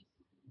easy,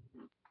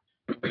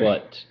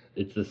 but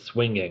it's the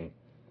swinging.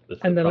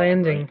 And the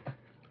landing. Right?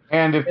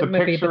 And if It the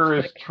might be a bit picture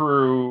is slick.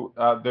 true,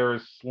 there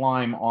is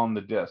slime on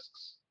the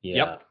discs. Yeah.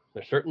 Yep,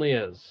 there certainly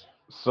is.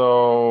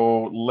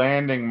 So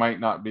landing might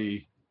not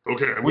be.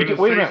 Okay, Wait a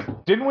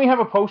minute. Didn't we have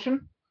a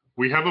potion?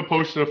 We have a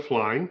potion of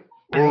flying,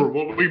 or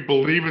what we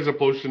believe is a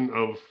potion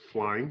of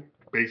flying,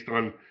 based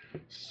on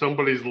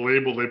somebody's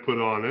label they put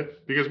on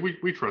it, because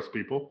we trust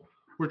people.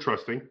 We're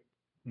trusting.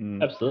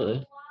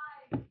 Absolutely.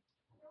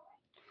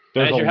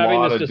 There's As you're a having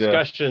lot this of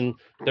discussion,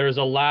 there's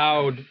a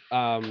loud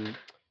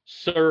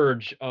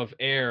surge of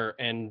air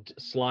and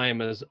slime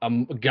as a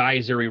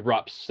geyser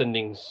erupts,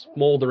 sending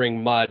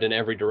smoldering mud in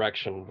every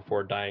direction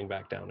before dying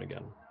back down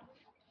again.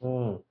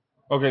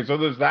 Okay, so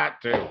there's that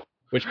too.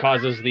 Which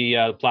causes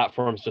the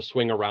platforms to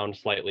swing around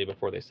slightly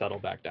before they settle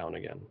back down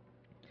again.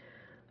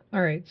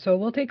 Alright, so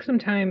we'll take some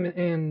time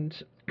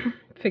and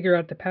figure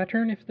out the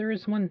pattern if there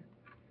is one.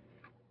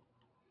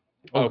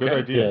 Oh, good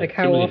idea. Like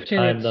how often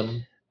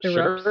it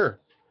erupts. Sure.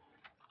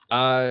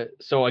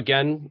 So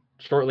again,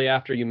 shortly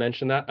after you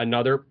mention that,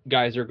 another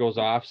geyser goes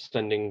off,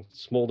 sending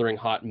smoldering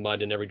hot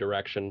mud in every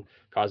direction,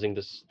 causing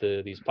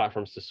these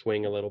platforms to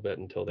swing a little bit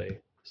until they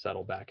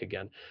settle back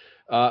again.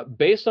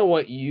 Based on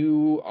what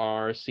you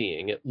are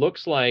seeing, it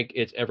looks like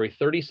it's every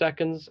 30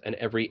 seconds and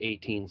every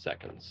 18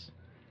 seconds.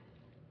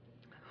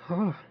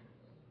 Huh.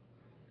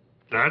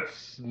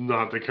 That's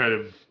not the kind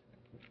of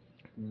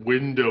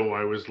window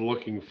I was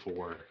looking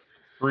for.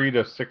 3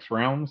 to 6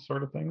 rounds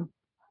sort of thing.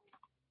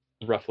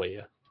 Roughly,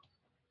 yeah.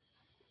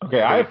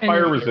 Okay, I have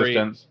fire Every-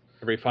 resistance.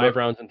 Every 5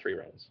 rounds and 3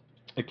 rounds.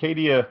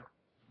 Acadia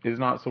is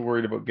not so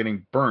worried about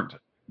getting burnt,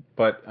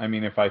 but I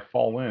mean, if I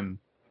fall in.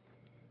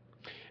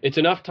 It's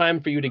enough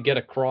time for you to get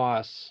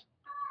across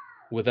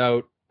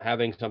without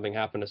having something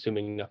happen,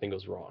 assuming nothing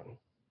goes wrong.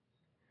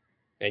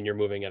 And you're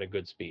moving at a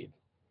good speed.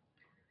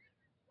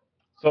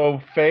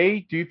 So,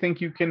 Faye, do you think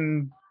you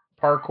can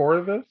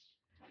parkour this?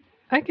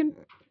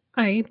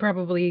 I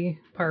probably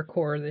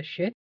parkour this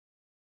shit.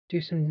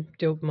 Do some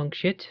dope monk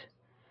shit.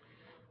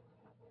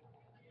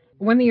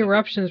 When the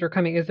eruptions were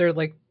coming, is there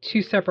like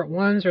 2 separate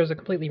ones, or is it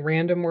completely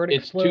random where it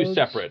It's explodes? 2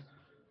 separate.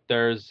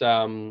 There's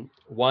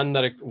one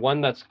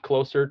that's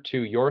closer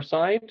to your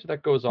side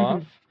that goes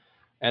off,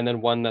 and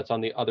then one that's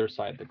on the other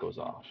side that goes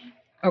off.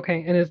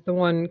 Okay, and is the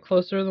one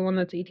closer the one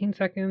that's 18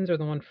 seconds, or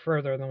the one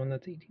further the one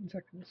that's 18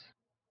 seconds?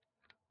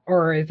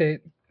 Or is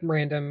it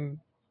random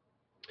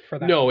for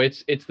that? No,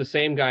 it's the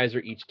same geyser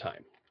each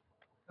time.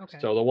 Okay.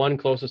 So the one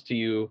closest to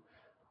you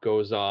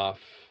goes off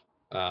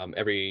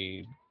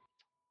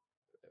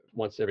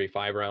once every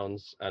 5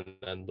 rounds, and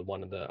then the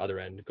one at the other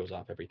end goes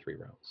off every 3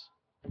 rounds.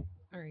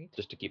 All right.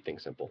 Just to keep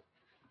things simple.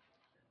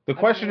 The don't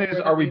question know is,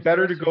 where are that we leaves the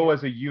better rest to of go you.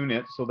 as a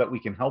unit so that we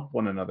can help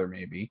one another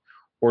maybe?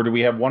 Or do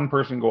we have one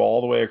person go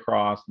all the way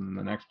across and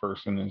the next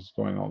person is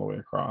going all the way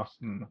across?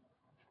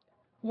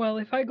 Well,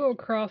 if I go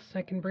across,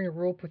 I can bring a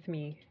rope with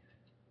me.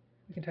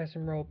 We can tie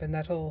some rope, and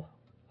that'll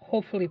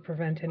hopefully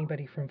prevent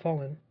anybody from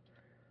falling.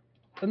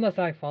 Unless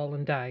I fall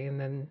and die, and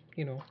then,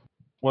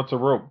 What's a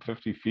rope?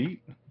 50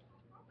 feet?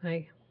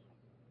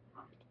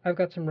 I've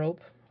got some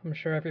rope. I'm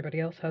sure everybody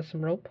else has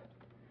some rope.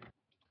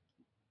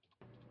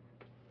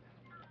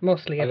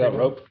 Mostly I got everyone.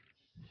 rope.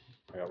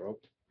 I got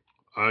rope.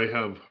 I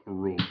have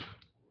rope.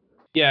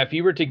 Yeah, if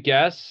you were to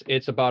guess,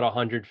 it's about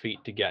 100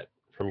 feet to get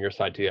from your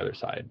side to the other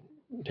side,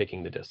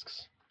 taking the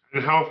discs.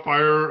 And how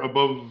far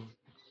above?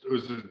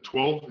 Was it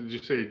 12? Did you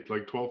say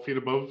like 12 feet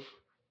above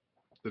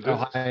the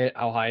discs?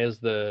 How high is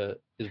the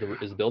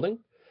building?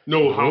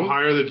 No, the how room?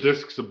 high are the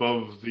discs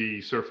above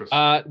the surface?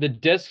 The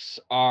discs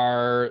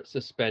are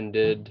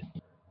suspended.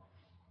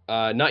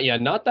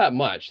 Not that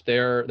much.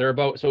 They're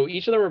about, so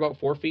each of them are about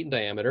 4 feet in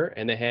diameter,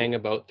 and they hang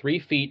about 3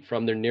 feet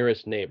from their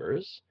nearest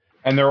neighbors.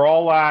 And they're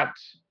all at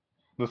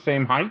the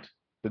same height?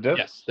 The disc?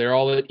 Yes, they're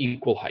all at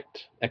equal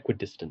height,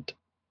 equidistant.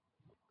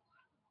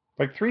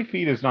 Like 3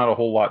 feet is not a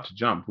whole lot to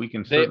jump. We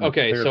can certainly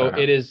clear So that.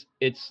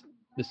 it's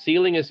the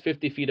ceiling is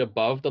 50 feet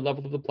above the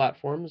level of the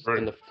platforms, Right.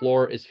 and the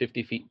floor is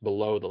 50 feet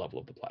below the level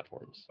of the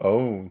platforms.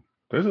 Oh,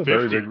 this is a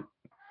very 50. big.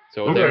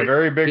 So Okay. they're A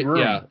very big room.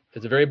 Yeah,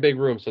 it's a very big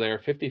room, so they are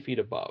 50 feet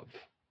above.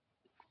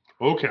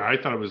 Okay, I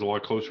thought it was a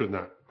lot closer than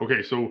that.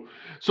 Okay, so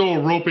a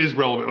rope is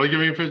relevant. Like, I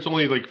mean, if it's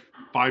only like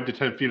 5 to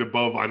 10 feet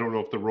above, I don't know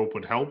if the rope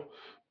would help,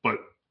 but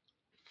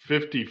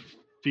 50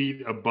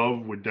 feet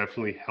above would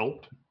definitely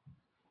help.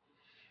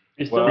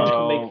 If someone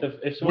Well,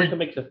 can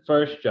make the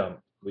first jump,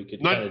 we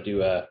could Not- kind of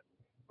do a.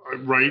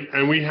 Right,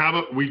 and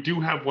we do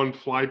have one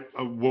fly,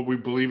 what we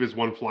believe is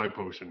one fly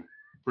potion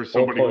for Or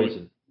somebody.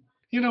 poison.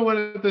 You know what?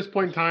 At this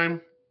point in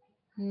time,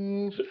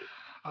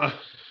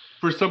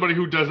 for somebody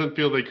who doesn't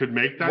feel they could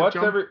make that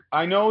jump.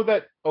 I know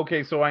that.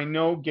 Okay, so I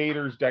know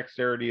Gator's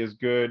dexterity is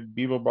good.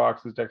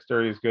 Beeblebrox's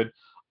dexterity is good.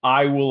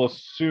 I will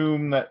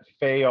assume that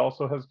Faye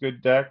also has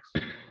good dex.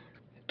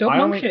 Don't I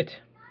know only- shit.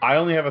 I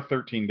only have a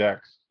 13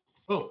 dex.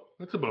 Oh,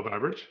 that's above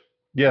average.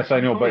 Yes, I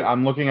know, but Oh.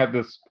 I'm looking at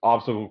this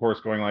obstacle course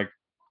going like,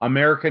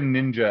 American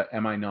Ninja,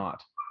 am I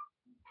not?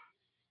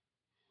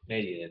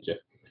 Canadian Ninja.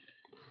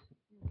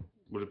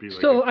 Would it be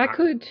like? So an I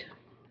could.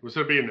 Was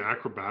it be an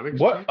acrobatics?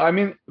 What? check? I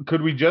mean,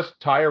 could we just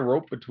tie a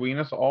rope between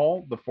us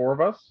all, the 4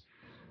 of us?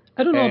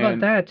 I don't know about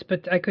And- that,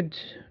 but I could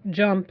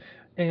jump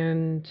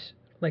and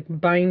like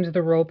bind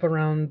the rope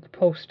around the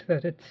post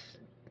that it's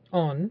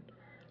on.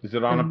 Is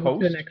it on a And move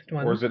to the post? next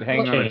one. Or is it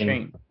hanging on a Chain.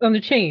 chain? On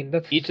the chain.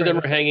 That's Each of them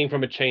right. are hanging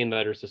from a chain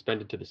that are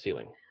suspended to the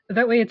ceiling.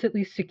 That way it's at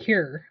least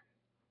secure.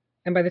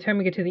 And by the time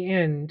we get to the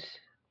end,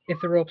 if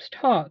the rope's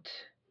taut,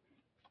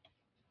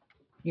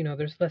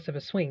 there's less of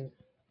a swing.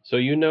 So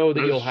you know that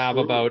That's you'll have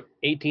true. about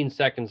 18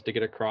 seconds to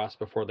get across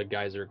before the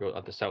geyser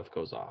at the south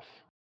goes off.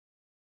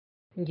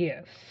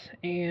 Yes.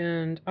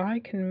 And I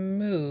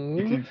can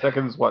 18 move.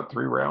 seconds, what,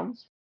 3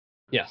 rounds?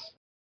 Yes.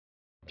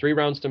 3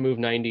 rounds to move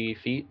 90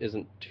 feet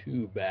isn't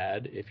too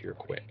bad if you're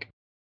quick.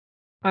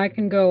 I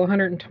can go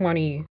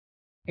 120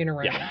 in a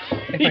round Yeah.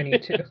 if I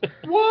need to.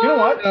 You know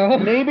what? Oh.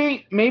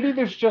 Maybe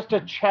there's just a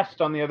chest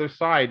on the other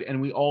side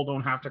and we all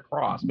don't have to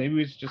cross. Maybe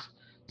it's just...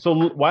 So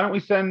why don't we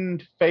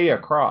send Faye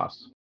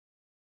across?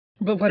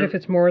 But what if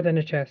it's more than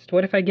a chest?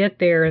 What if I get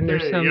there and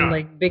there's Hey, some yeah.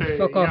 like big Hey,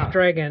 fuck off yeah.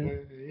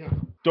 dragon? Yeah.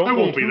 Don't I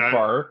go won't be too that.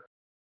 far.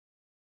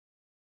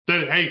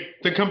 Then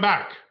come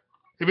back.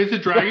 If it's a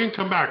dragon,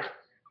 come back.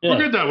 Yeah. We're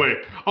good that way.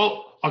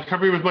 I'll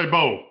cover you with my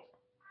bow.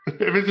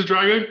 If it's a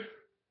dragon,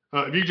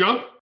 if you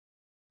jump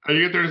and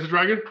you get there as a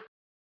dragon,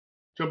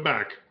 jump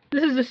back.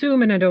 This is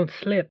assuming I don't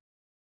slip.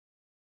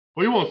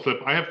 Well, you won't slip.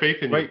 I have faith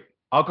in you. Wait,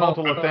 I'll call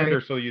to Oh, sorry.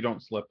 Lathander so you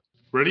don't slip.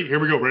 Ready? Here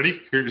we go. Ready?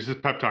 Here, this is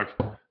pep talk.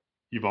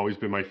 You've always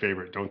been my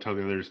favorite. Don't tell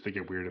the others to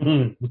get weird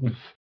about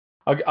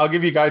it. I'll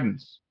give you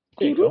guidance.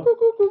 There you go.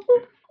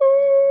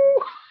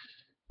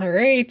 All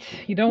right,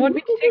 you don't want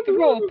me to take the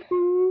rope.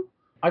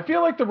 I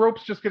feel like the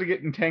rope's just going to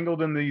get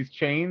entangled in these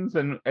chains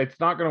and it's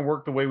not going to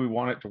work the way we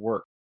want it to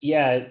work.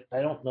 Yeah,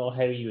 I don't know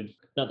how you would.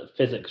 Not that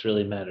physics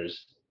really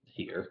matters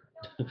here,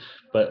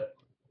 but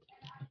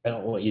I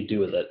don't know what you do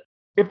with it.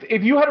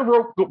 If you had a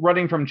rope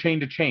running from chain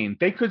to chain,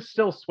 they could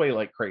still sway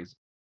like crazy.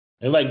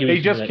 It might give They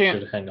you just some extra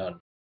can't- to hang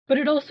on. But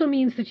it also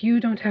means that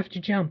you don't have to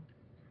jump.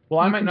 Well,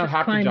 I You might can not just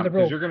have to climb jump the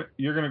because rope.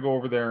 you're gonna go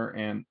over there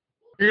and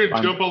You're gonna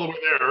I'm- jump all the way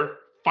there,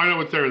 find out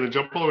what's there, and then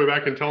jump all the way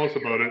back and tell us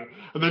about it,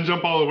 and then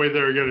jump all the way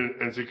there again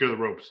and secure the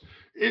ropes.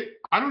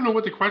 I don't know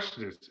what the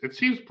question is. It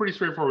seems pretty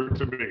straightforward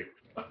to me.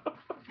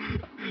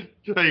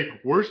 Hey,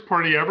 worst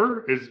party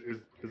ever? Is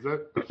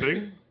that a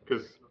thing?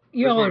 Because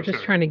Y'all are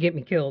just trying to get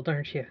me killed,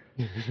 aren't you?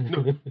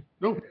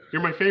 No,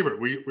 you're my favorite.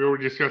 We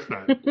already discussed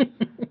that.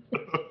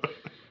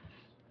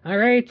 All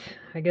right,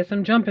 I guess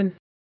I'm jumping.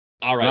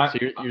 All right, Not- so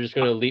you're just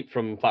going to leap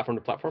from platform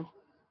to platform?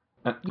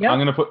 Yep. I'm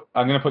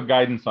gonna put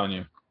guidance on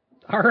you.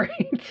 All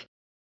right.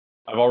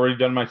 I've already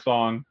done my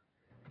song.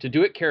 To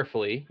do it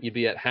carefully, you'd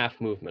be at half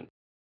movement.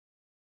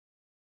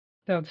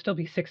 That would still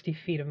be 60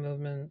 feet of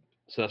movement.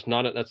 So that's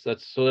not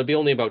so there'd be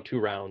only about 2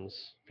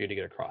 rounds for you to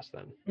get across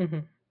then. Hmm.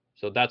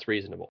 So that's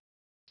reasonable.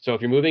 So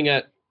if you're moving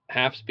at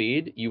half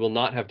speed, you will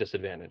not have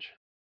disadvantage.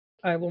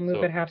 I will move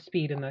So, at half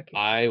speed in that case.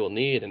 I will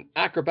need an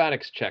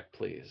acrobatics check,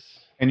 please.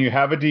 And you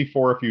have a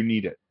D4 if you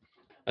need it.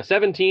 A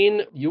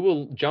 17, you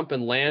will jump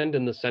and land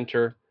in the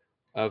center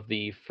of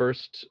the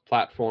first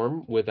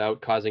platform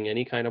without causing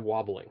any kind of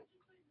wobbling.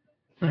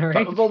 All That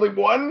right. was only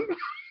one?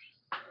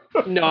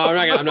 No,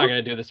 I'm not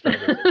gonna do this for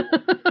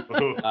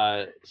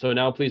everyone. So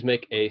now please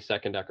make a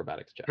second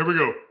acrobatics check. Here we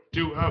go.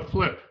 Do a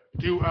flip.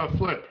 Do a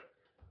flip.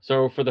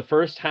 So for the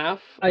first half,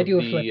 I of do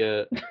a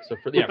the, so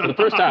for the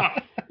first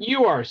half,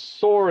 you are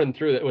soaring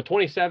through it. With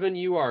 27,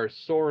 you are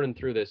soaring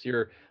through this.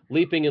 You're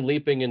leaping and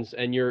leaping,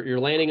 and you're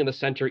landing in the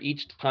center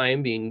each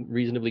time, being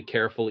reasonably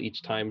careful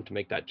each time to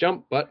make that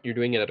jump. But you're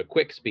doing it at a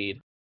quick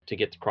speed to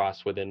get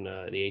across within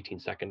the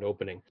 18-second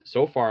opening.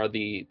 So far,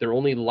 they're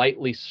only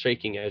lightly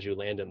shaking as you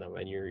land in them,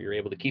 and you're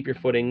able to keep your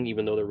footing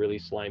even though they're really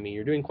slimy.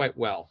 You're doing quite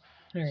well. All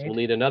So right. we'll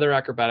need another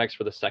acrobatics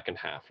for the second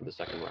half, for the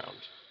second round.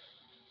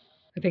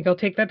 I think I'll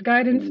take that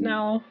guidance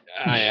now.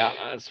 Yeah,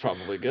 that's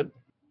probably good.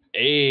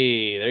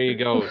 Hey, there you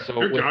go. So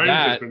Your with guidance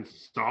that, has been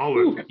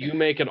solid. you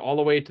make it all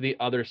the way to the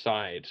other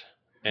side,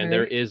 and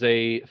there Right. is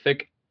a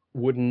thick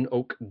wooden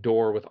oak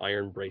door with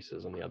iron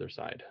braces on the other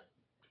side.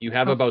 You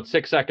have Oh. about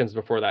 6 seconds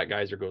before that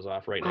geyser goes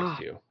off right next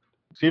to you.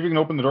 See if you can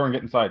open the door and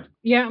get inside.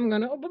 Yeah, I'm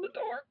gonna open the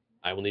door.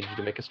 I will need you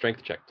to make a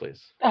strength check,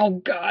 please. Oh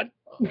God.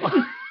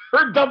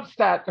 Her dump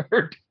stat.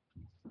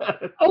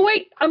 Oh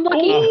wait, I'm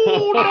lucky.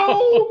 Oh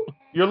no!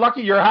 You're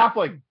lucky. You're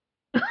halfling.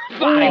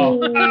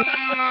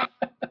 Fine.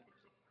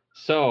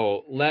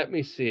 So let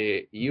me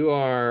see. You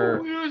are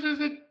Who uses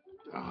it?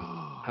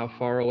 Oh. how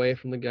far away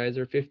from the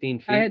geyser? 15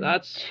 feet. I had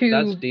That's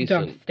two decent.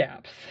 dump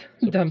steps.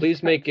 So Dump please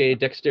steps. make a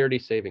dexterity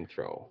saving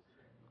throw.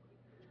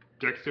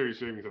 Dexterity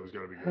saving throw has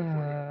got to be good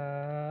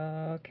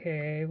for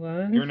Okay,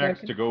 one You're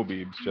next to second. go,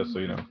 Beebs, just so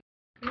you know.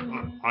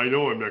 you. I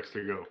know I'm next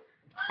to go.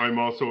 I'm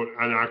also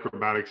an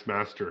acrobatics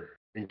master,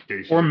 in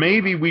case. Or you-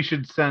 maybe we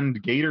should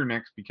send Gator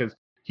next because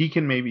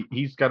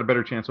he's got a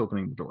better chance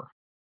opening the door.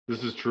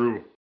 This is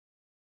true.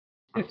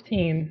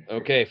 15.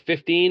 Okay,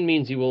 15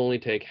 means you will only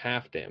take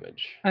half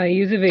damage. I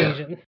use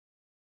evasion.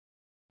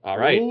 All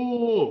right.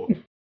 Oh.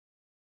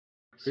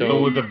 So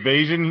So with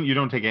evasion, you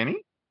don't take any?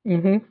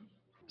 Mm-hmm.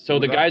 So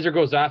the Okay. geyser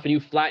goes off, and you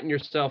flatten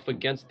yourself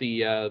against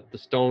the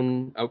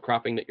stone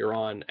outcropping that you're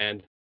on,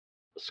 and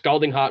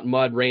scalding hot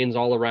mud rains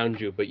all around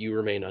you, but you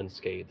remain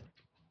unscathed.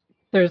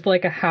 There's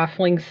like a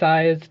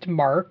halfling-sized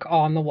mark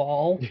on the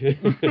wall.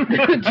 Just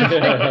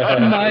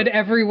like mud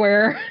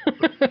everywhere.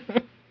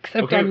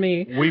 Except on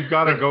me. We've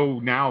got to go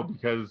now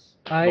because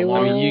I the I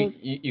long- will- mean,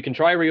 you can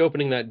try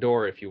reopening that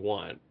door if you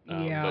want.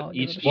 Yeah, I'll but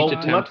give each it a Well, shot.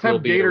 attempt let's will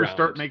have be a Gator round.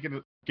 start making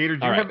it. Gator, do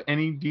you All right. have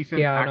any decent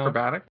Yeah, I know.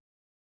 acrobatic?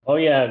 Oh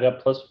yeah, I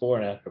got +4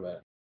 in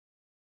acrobat.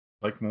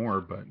 Like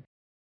more, but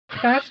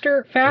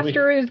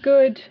Faster is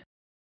good.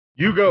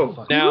 you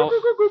go. Now,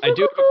 I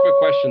do have a quick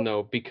question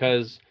though,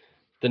 because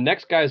the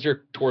next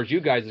geyser towards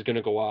you guys is going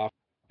to go off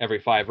every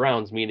 5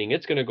 rounds, meaning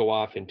it's going to go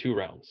off in 2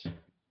 rounds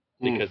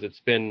because it's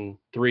been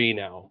 3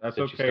 now That's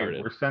since you okay.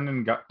 started.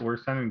 We're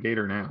sending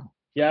Gator now.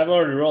 Yeah, I've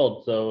already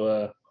rolled,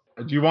 so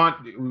Do you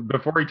want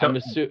before he I'm,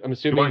 tells? I'm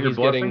assuming your he's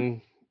blessing?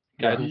 getting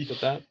guidance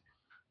with that.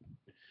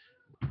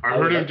 I I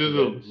would heard him like do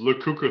to the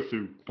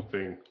Lakukathu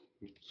thing,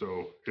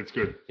 so it's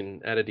good. You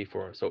can add a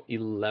d4, so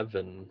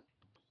 11.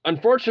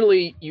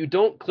 Unfortunately, you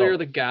don't clear Oh.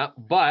 the gap,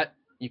 but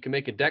you can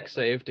make a dex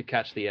save to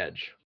catch the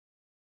edge.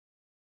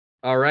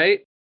 All right.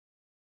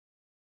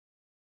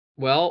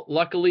 Well,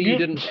 luckily you You-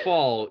 didn't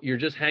fall. You're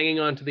just hanging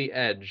on to the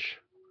edge,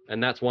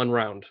 and that's 1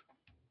 round.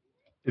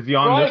 Is he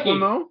on this Crikey. one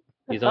though?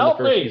 He's on Help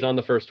the first. me. He's on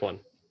the first one,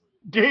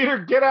 Gator,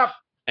 get up!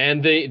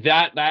 and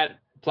that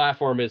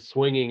platform is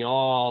swinging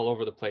all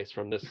over the place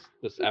from this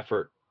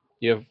effort.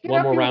 You have Get one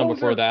up, more you round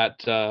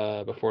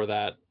hoser. before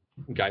that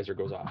geyser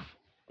goes off.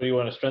 what do you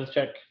want a strength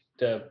check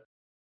to?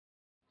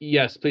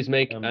 Yes, please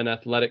make Um, an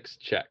athletics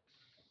check.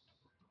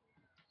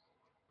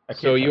 I can't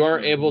So you touch are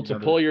me. able to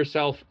Another- pull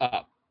yourself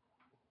up.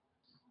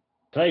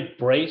 Can I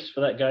brace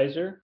for that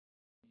geyser?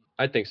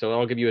 I think so.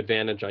 I'll give you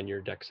advantage on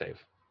your deck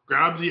save.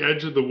 Grab the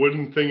edge of the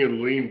wooden thing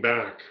and lean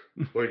back.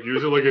 Like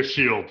use it like a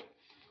shield.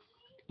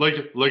 Like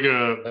a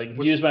Like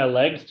use my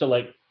legs to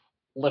like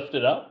lift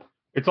it up?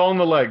 It's all in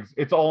the legs.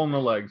 It's all in the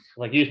legs.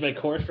 Like use my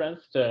core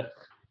strength to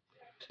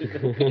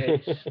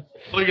okay.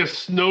 like a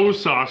snow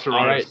saucer. All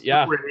on a right,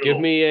 yeah. slippery Give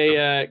hill.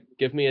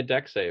 me a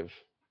deck save.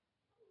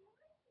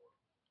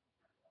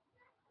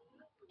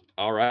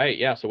 All right,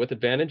 yeah. So with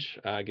advantage,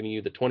 giving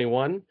you the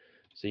 21,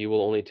 so you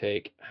will only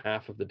take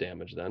half of the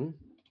damage then,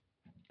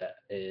 That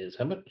is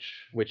how much?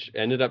 which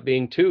ended up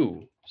being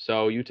 2.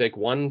 So you take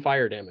 1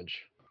 fire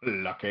damage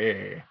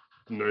Lucky.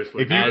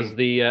 Nicely If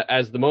you- done.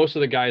 as the most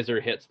of the geyser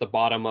hits the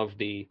bottom of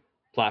the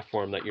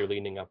platform that you're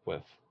leaning up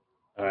with.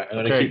 All right, I'm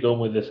gonna Okay. keep going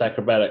with this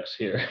acrobatics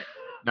here.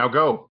 Now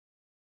go.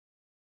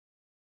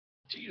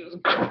 Jesus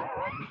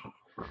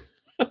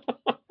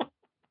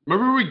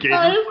Remember we gave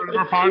you part of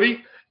our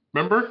potty?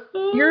 Remember?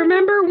 You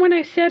remember when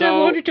I said I So-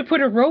 wanted to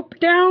put a rope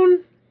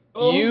down?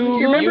 Oh, you do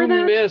you remember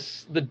that?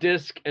 miss the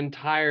disc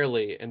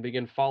entirely and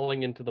begin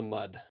falling into the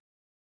mud.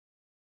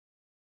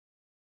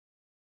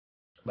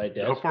 My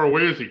dead. How far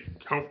away is he?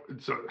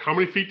 How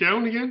many feet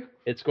down again?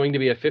 It's going to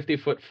be a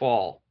 50-foot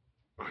fall.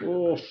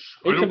 Oh, I it's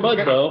a don't mud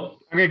care. though.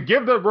 I'm gonna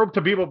give the rope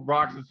to Beeble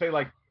Rocks and say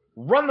like,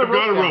 Run the I've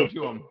got rope a down rope.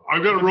 to him.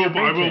 I've got a With your rope.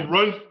 I mage will hand.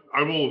 run.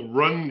 I will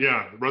run.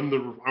 Yeah, run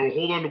the. I will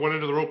hold on to one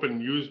end of the rope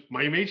and use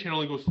my mage hand.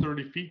 Only goes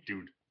 30 feet,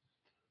 dude.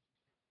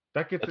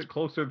 That gets it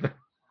closer than.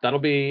 That'll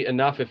be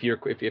enough if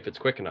it's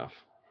quick enough.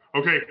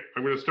 Okay,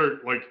 I'm gonna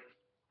start like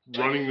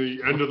running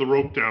the end of the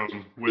rope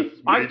down with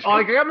mage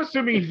hand. I'm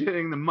assuming he's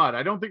hitting the mud.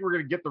 I don't think we're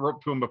gonna get the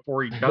rope to him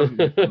before he doesn't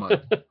hit the mud.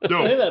 I think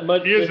No, that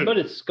mud, he isn't. mud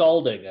is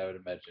scalding, I would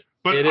imagine.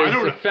 but It I is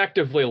don't.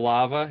 effectively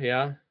lava,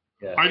 yeah.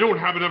 Yeah. I don't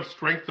have enough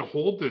strength to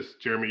hold this,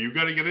 Jeremy. You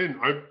got to get in.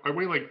 I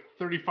weigh like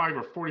 35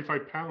 or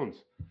 45 pounds.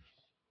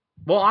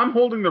 Well, I'm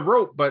holding the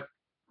rope, but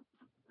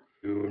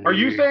are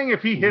you saying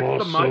if he hits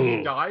the mud, he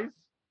muscle. dies?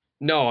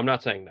 No, I'm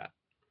not saying that.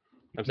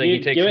 I'm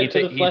saying Give it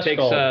to the flesh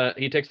golem.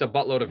 he takes a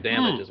buttload of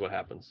damage is what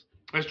happens.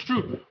 That's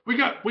true. We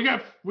got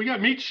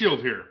meat shield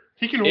here.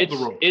 He can hold the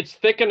rope. It's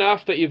thick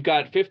enough that you've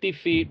got 50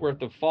 feet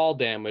worth of fall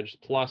damage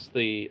plus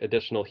the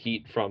additional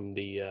heat from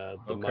the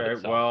mud Okay,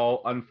 itself.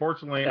 well,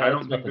 unfortunately, Yeah, I that's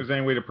don't think nothing. there's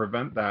any way to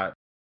prevent that.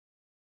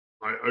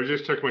 I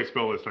just checked my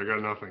spell list. I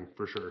got nothing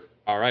for sure.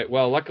 All right.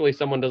 Well, luckily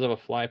someone does have a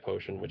fly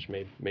potion, which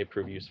may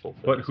prove useful.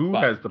 For But this. who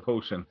has the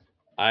potion?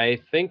 I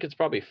think it's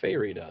probably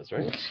Fairy does,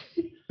 right?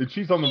 Then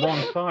she's on the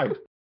wrong side.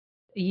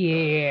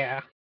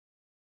 Yeah.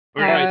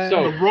 Okay, All right.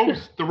 So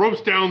the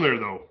rope's down there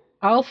though.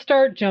 I'll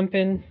start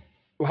jumping.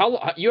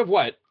 how you have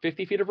what?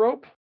 50 feet of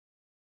rope?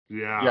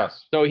 Yeah.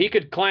 Yes. So he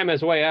could climb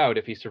his way out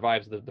if he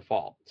survives the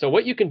fall. So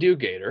what you can do,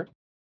 Gator,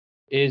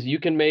 is you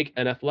can make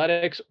an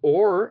athletics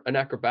or an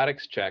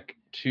acrobatics check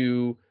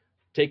to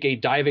take a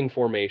diving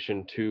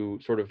formation to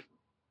sort of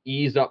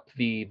ease up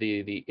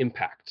the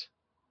impact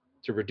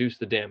to reduce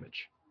the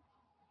damage.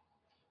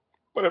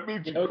 But it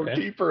means you go Okay.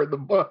 deeper in the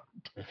mud.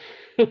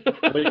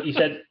 Wait, you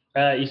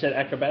said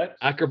acrobatics?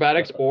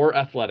 Acrobatics or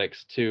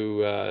athletics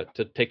to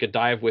take a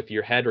dive with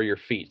your head or your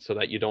feet so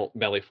that you don't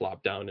belly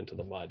flop down into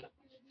the mud.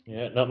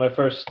 Yeah, not my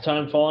first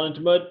time falling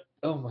into mud.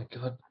 Oh my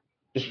god.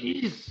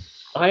 Jeez.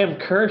 I am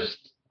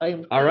cursed. I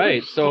am All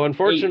right. cursed. So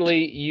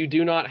unfortunately, you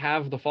do not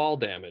have the fall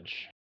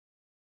damage.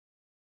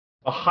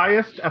 The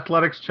highest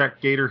athletics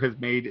check Gator has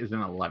made is an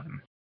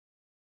 11.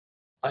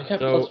 I got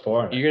So plus 4.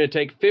 on it. you're going to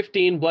take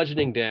 15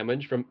 bludgeoning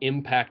damage from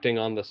impacting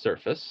on the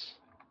surface.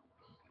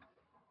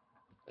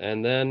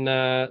 And then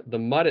the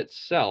mud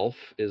itself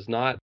is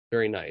not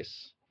very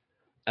nice.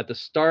 At the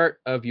start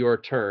of your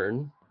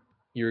turn,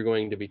 you're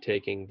going to be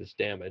taking this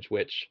damage,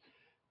 which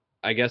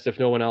I guess if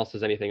no one else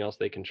has anything else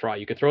they can try.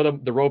 You can throw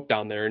the rope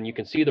down there and you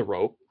can see the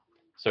rope.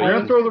 So We're you gonna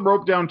can- throw the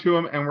rope down to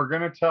him, and we're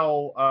gonna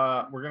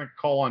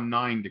call on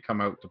 9 to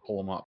come out to pull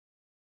him up.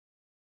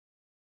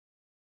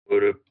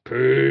 What a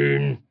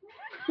pain.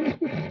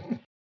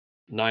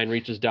 9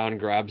 reaches down,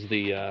 grabs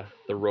the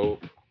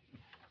rope.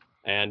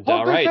 And Hold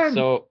all this right, end.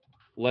 so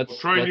let's I'll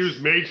try and let's-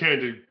 use mage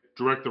hand to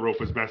direct the rope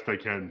as best I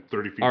can.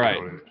 30 feet All right.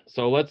 down it.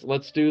 So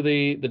let's do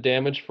the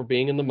damage for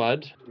being in the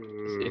mud.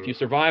 If you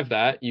survive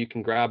that, you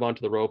can grab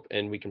onto the rope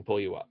and we can pull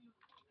you up.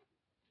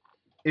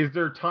 Is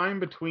there time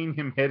between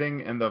him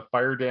hitting and the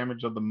fire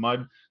damage of the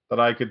mud that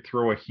I could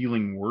throw a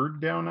healing word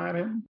down at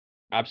him?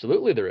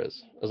 Absolutely there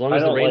is. As long I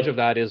as the don't range like- of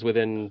that is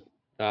within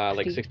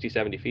like 60,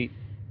 70 feet.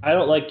 I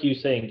don't like you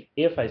saying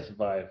if I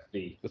survive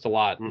the That's a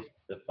lot.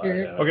 fire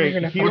You're- damage. Okay,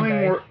 You're gonna healing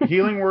die.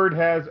 healing word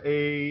has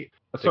a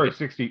sorry,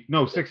 60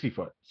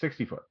 foot.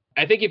 60 foot.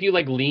 I think if you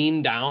like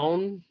lean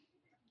down,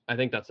 I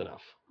think that's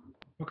enough.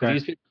 'Cause Okay.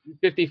 He's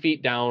 50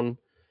 feet down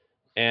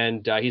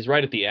and he's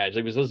right at the edge.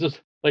 It was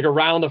just like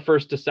around the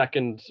first to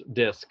second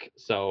disc.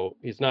 So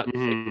he's not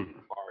Mhm.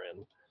 far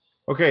in.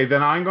 Okay,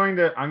 then I'm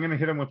gonna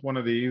hit him with one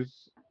of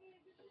these.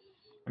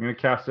 I'm gonna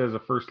cast it as a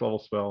first level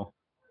spell.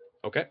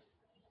 Okay.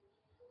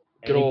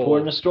 And Good he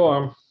poured in old- a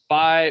storm.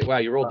 5. Wow,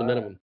 you rolled the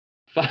minimum.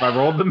 I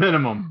rolled the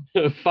minimum.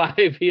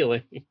 5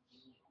 healing.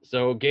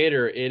 So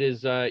Gator, it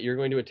is you're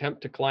going to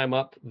attempt to climb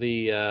up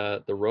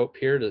the rope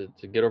here to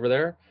get over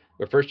there.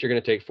 But first you're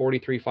going to take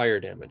 43 fire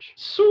damage.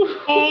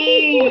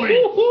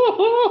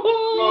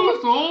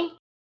 Muscle?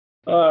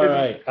 All Is it-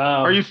 right.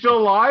 Are you still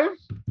alive?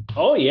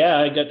 Oh yeah,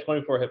 I got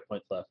 24 hit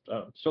points left.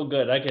 I'm still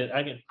good. I can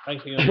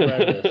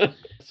grab this.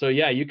 So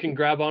yeah, you can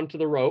grab onto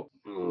the rope.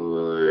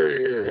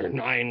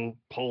 9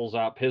 pulls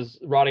up. His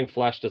rotting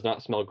flesh does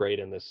not smell great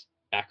in this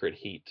acrid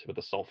heat with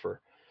the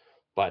sulfur.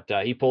 But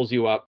he pulls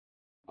you up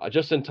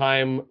just in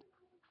time.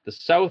 The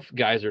south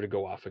geyser to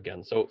go off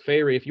again. So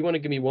Fairy, if you want to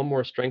give me one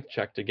more strength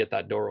check to get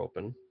that door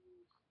open.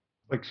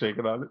 Like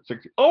shaking on it.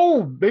 60.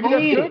 Oh, maybe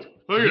that's good.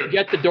 Look You at it.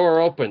 get the door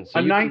open. So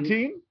A you can-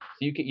 19.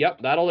 So you can, yep,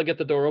 that'll get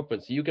the door open.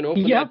 So you can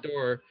open Yep. that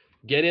door,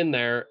 get in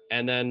there,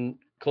 and then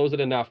close it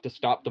enough to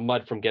stop the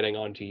mud from getting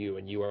onto you,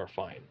 and you are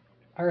fine.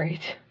 All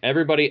right.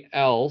 Everybody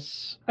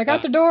else, I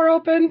got the door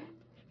open.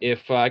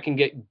 if I can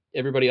get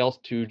everybody else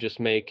to just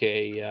make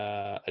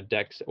a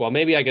dex, well,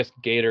 maybe I guess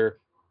Gator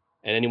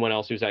and anyone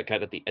else who's at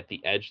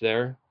the edge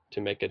there to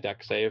make a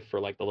dex save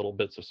for like the little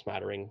bits of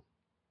smattering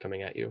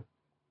coming at you.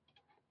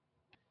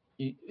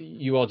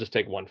 You all just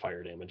take 1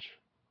 fire damage.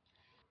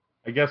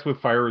 I guess with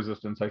fire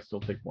resistance, I still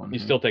take 1. You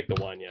still take the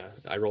 1, yeah.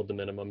 I rolled the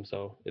minimum,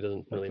 so it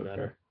doesn't really That's okay.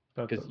 matter.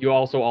 That's Because okay.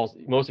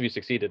 you most of you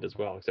succeeded as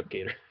well, except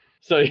Gator.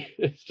 So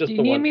it's just Do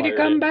the you need one me to fire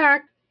come hit.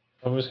 back?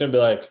 I'm just gonna be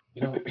like,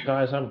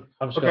 guys, I'm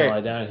just Okay. gonna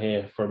lie down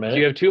here for a minute. So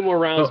you have 2 more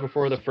rounds So-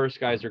 before the first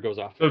geyser goes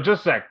off. So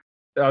just a sec.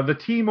 The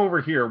team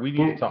over here, we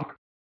need to talk.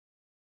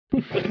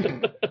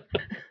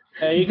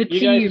 Hey, The you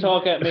team. guys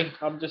talk at me.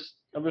 I'm just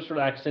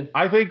relaxing.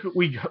 I think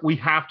we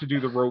have to do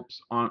the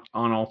ropes on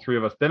all 3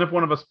 of us. Then if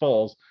one of us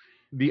falls,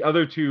 the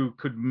other 2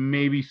 could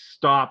maybe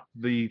stop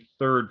the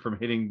third from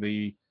hitting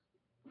the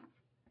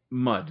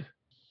mud.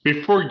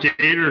 Before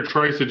Gator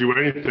tries to do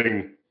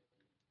anything,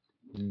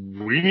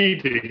 we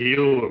need to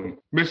heal him.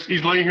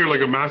 He's laying here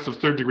like a massive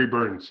 3rd-degree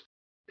burns.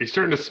 He's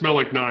starting to smell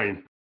like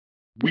 9.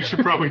 We should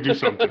probably do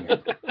something.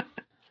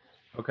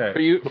 Okay.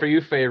 For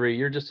you, Fairy,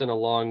 you're just in a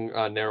long,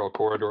 narrow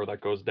corridor that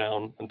goes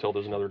down until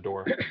there's another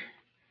door.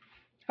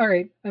 All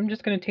right, I'm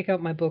just going to take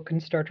out my book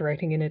and start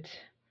writing in it.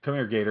 Come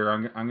here, Gator.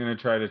 I'm going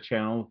to try to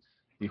channel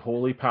the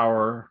holy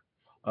power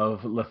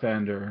of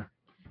Lathander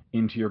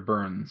into your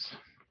burns.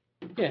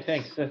 Yeah,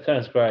 thanks. That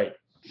sounds great.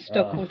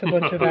 Stuck with a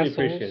bunch of Really assholes.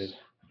 appreciate it.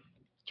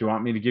 Do you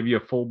want me to give you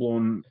a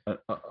full-blown,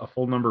 a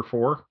full number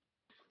 4?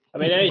 I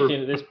mean,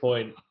 anything at this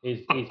point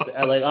is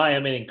like I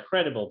am in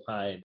incredible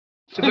pain.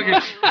 It's like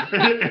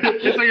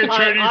a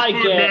Chinese I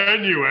food get-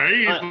 menu, eh?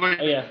 He's like,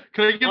 Yeah,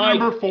 can I get I-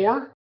 number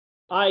 4?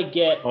 I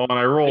get. Oh, and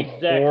I rolled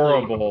Exactly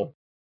horrible.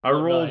 I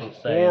what rolled Ryan's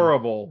saying.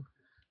 horrible.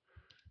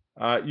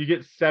 You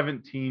get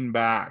 17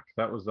 back.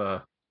 That was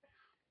a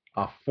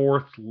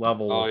 4th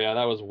level. Oh yeah,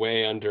 that was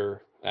way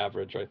under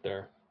average right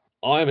there.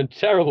 Oh, I'm in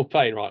terrible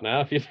pain right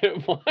now. If you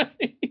don't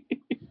mind.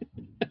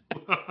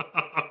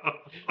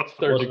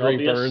 3rd-degree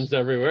obvious. burns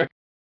everywhere.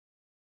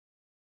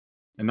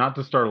 And not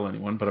to startle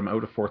anyone, but I'm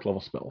out of 4th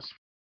level spells.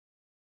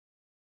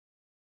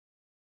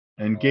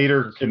 And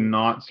Gator so-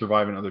 cannot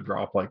survive another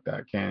drop like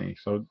that, can he?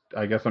 So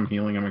I guess I'm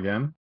healing him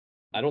again.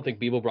 I don't think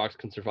Beeblebrox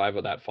can survive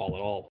with that fall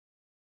at all.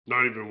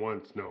 Not even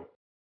once, no.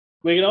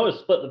 We can always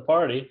split the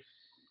party.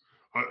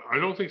 I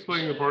don't think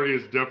splitting the party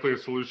is definitely a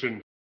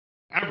solution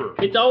ever.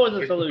 It's always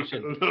a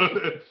solution.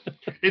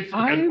 It's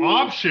I'm- an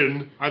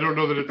option. I don't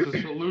know that it's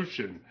a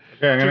solution.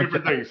 Okay, Two I'm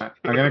different gonna, things.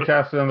 I'm gonna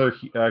cast another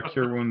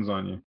Cure Wounds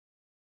on you.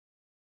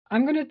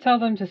 I'm going to tell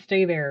them to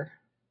stay there.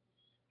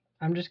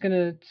 I'm just going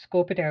to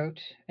scope it out,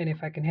 and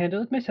if I can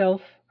handle it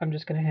myself, I'm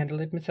just going to handle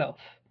it myself.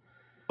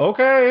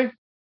 Okay.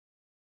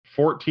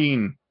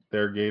 14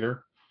 there,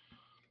 Gator.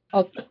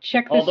 I'll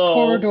check this Although-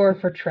 corridor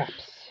for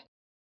traps.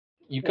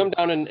 You come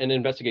down and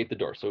investigate the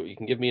door, so you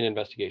can give me an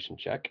investigation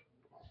check.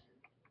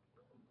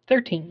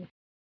 13.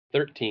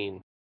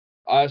 13.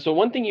 So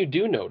one thing you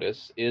do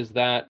notice is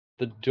that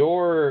the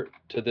door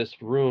to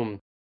this room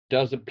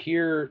does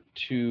appear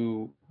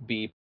to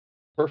be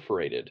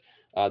perforated.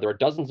 There are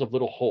dozens of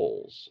little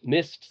holes.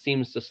 Mist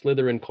seems to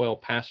slither and coil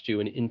past you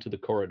and into the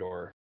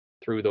corridor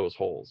through those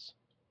holes.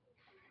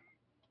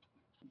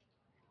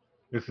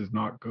 This is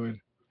not good.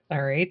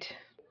 All right.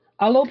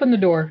 I'll open the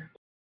door.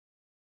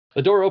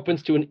 The door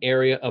opens to an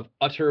area of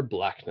utter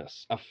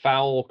blackness. A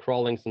foul,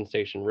 crawling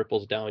sensation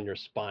ripples down your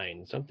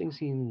spine. Something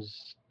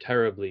seems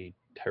terribly,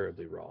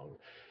 terribly wrong.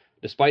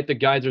 Despite the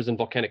geysers and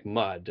volcanic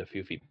mud a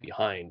few feet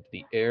behind,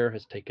 the air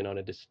has taken on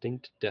a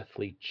distinct,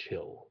 deathly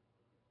chill.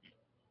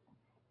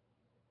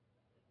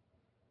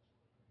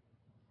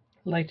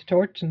 Light a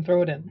torch and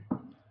throw it in.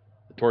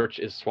 The torch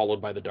is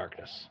swallowed by the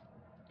darkness.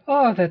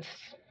 Oh,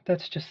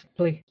 that's just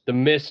lovely. The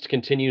mist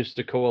continues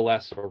to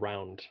coalesce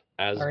around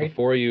as All right.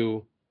 before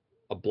you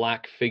a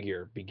black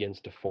figure begins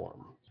to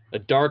form. A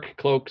dark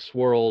cloak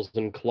swirls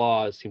and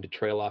claws seem to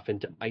trail off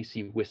into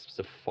icy wisps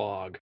of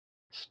fog.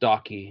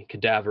 Stocky,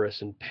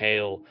 cadaverous, and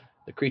pale,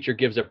 the creature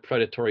gives a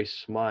predatory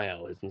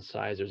smile, his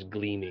incisors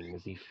gleaming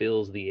as he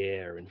fills the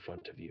air in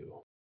front of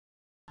you.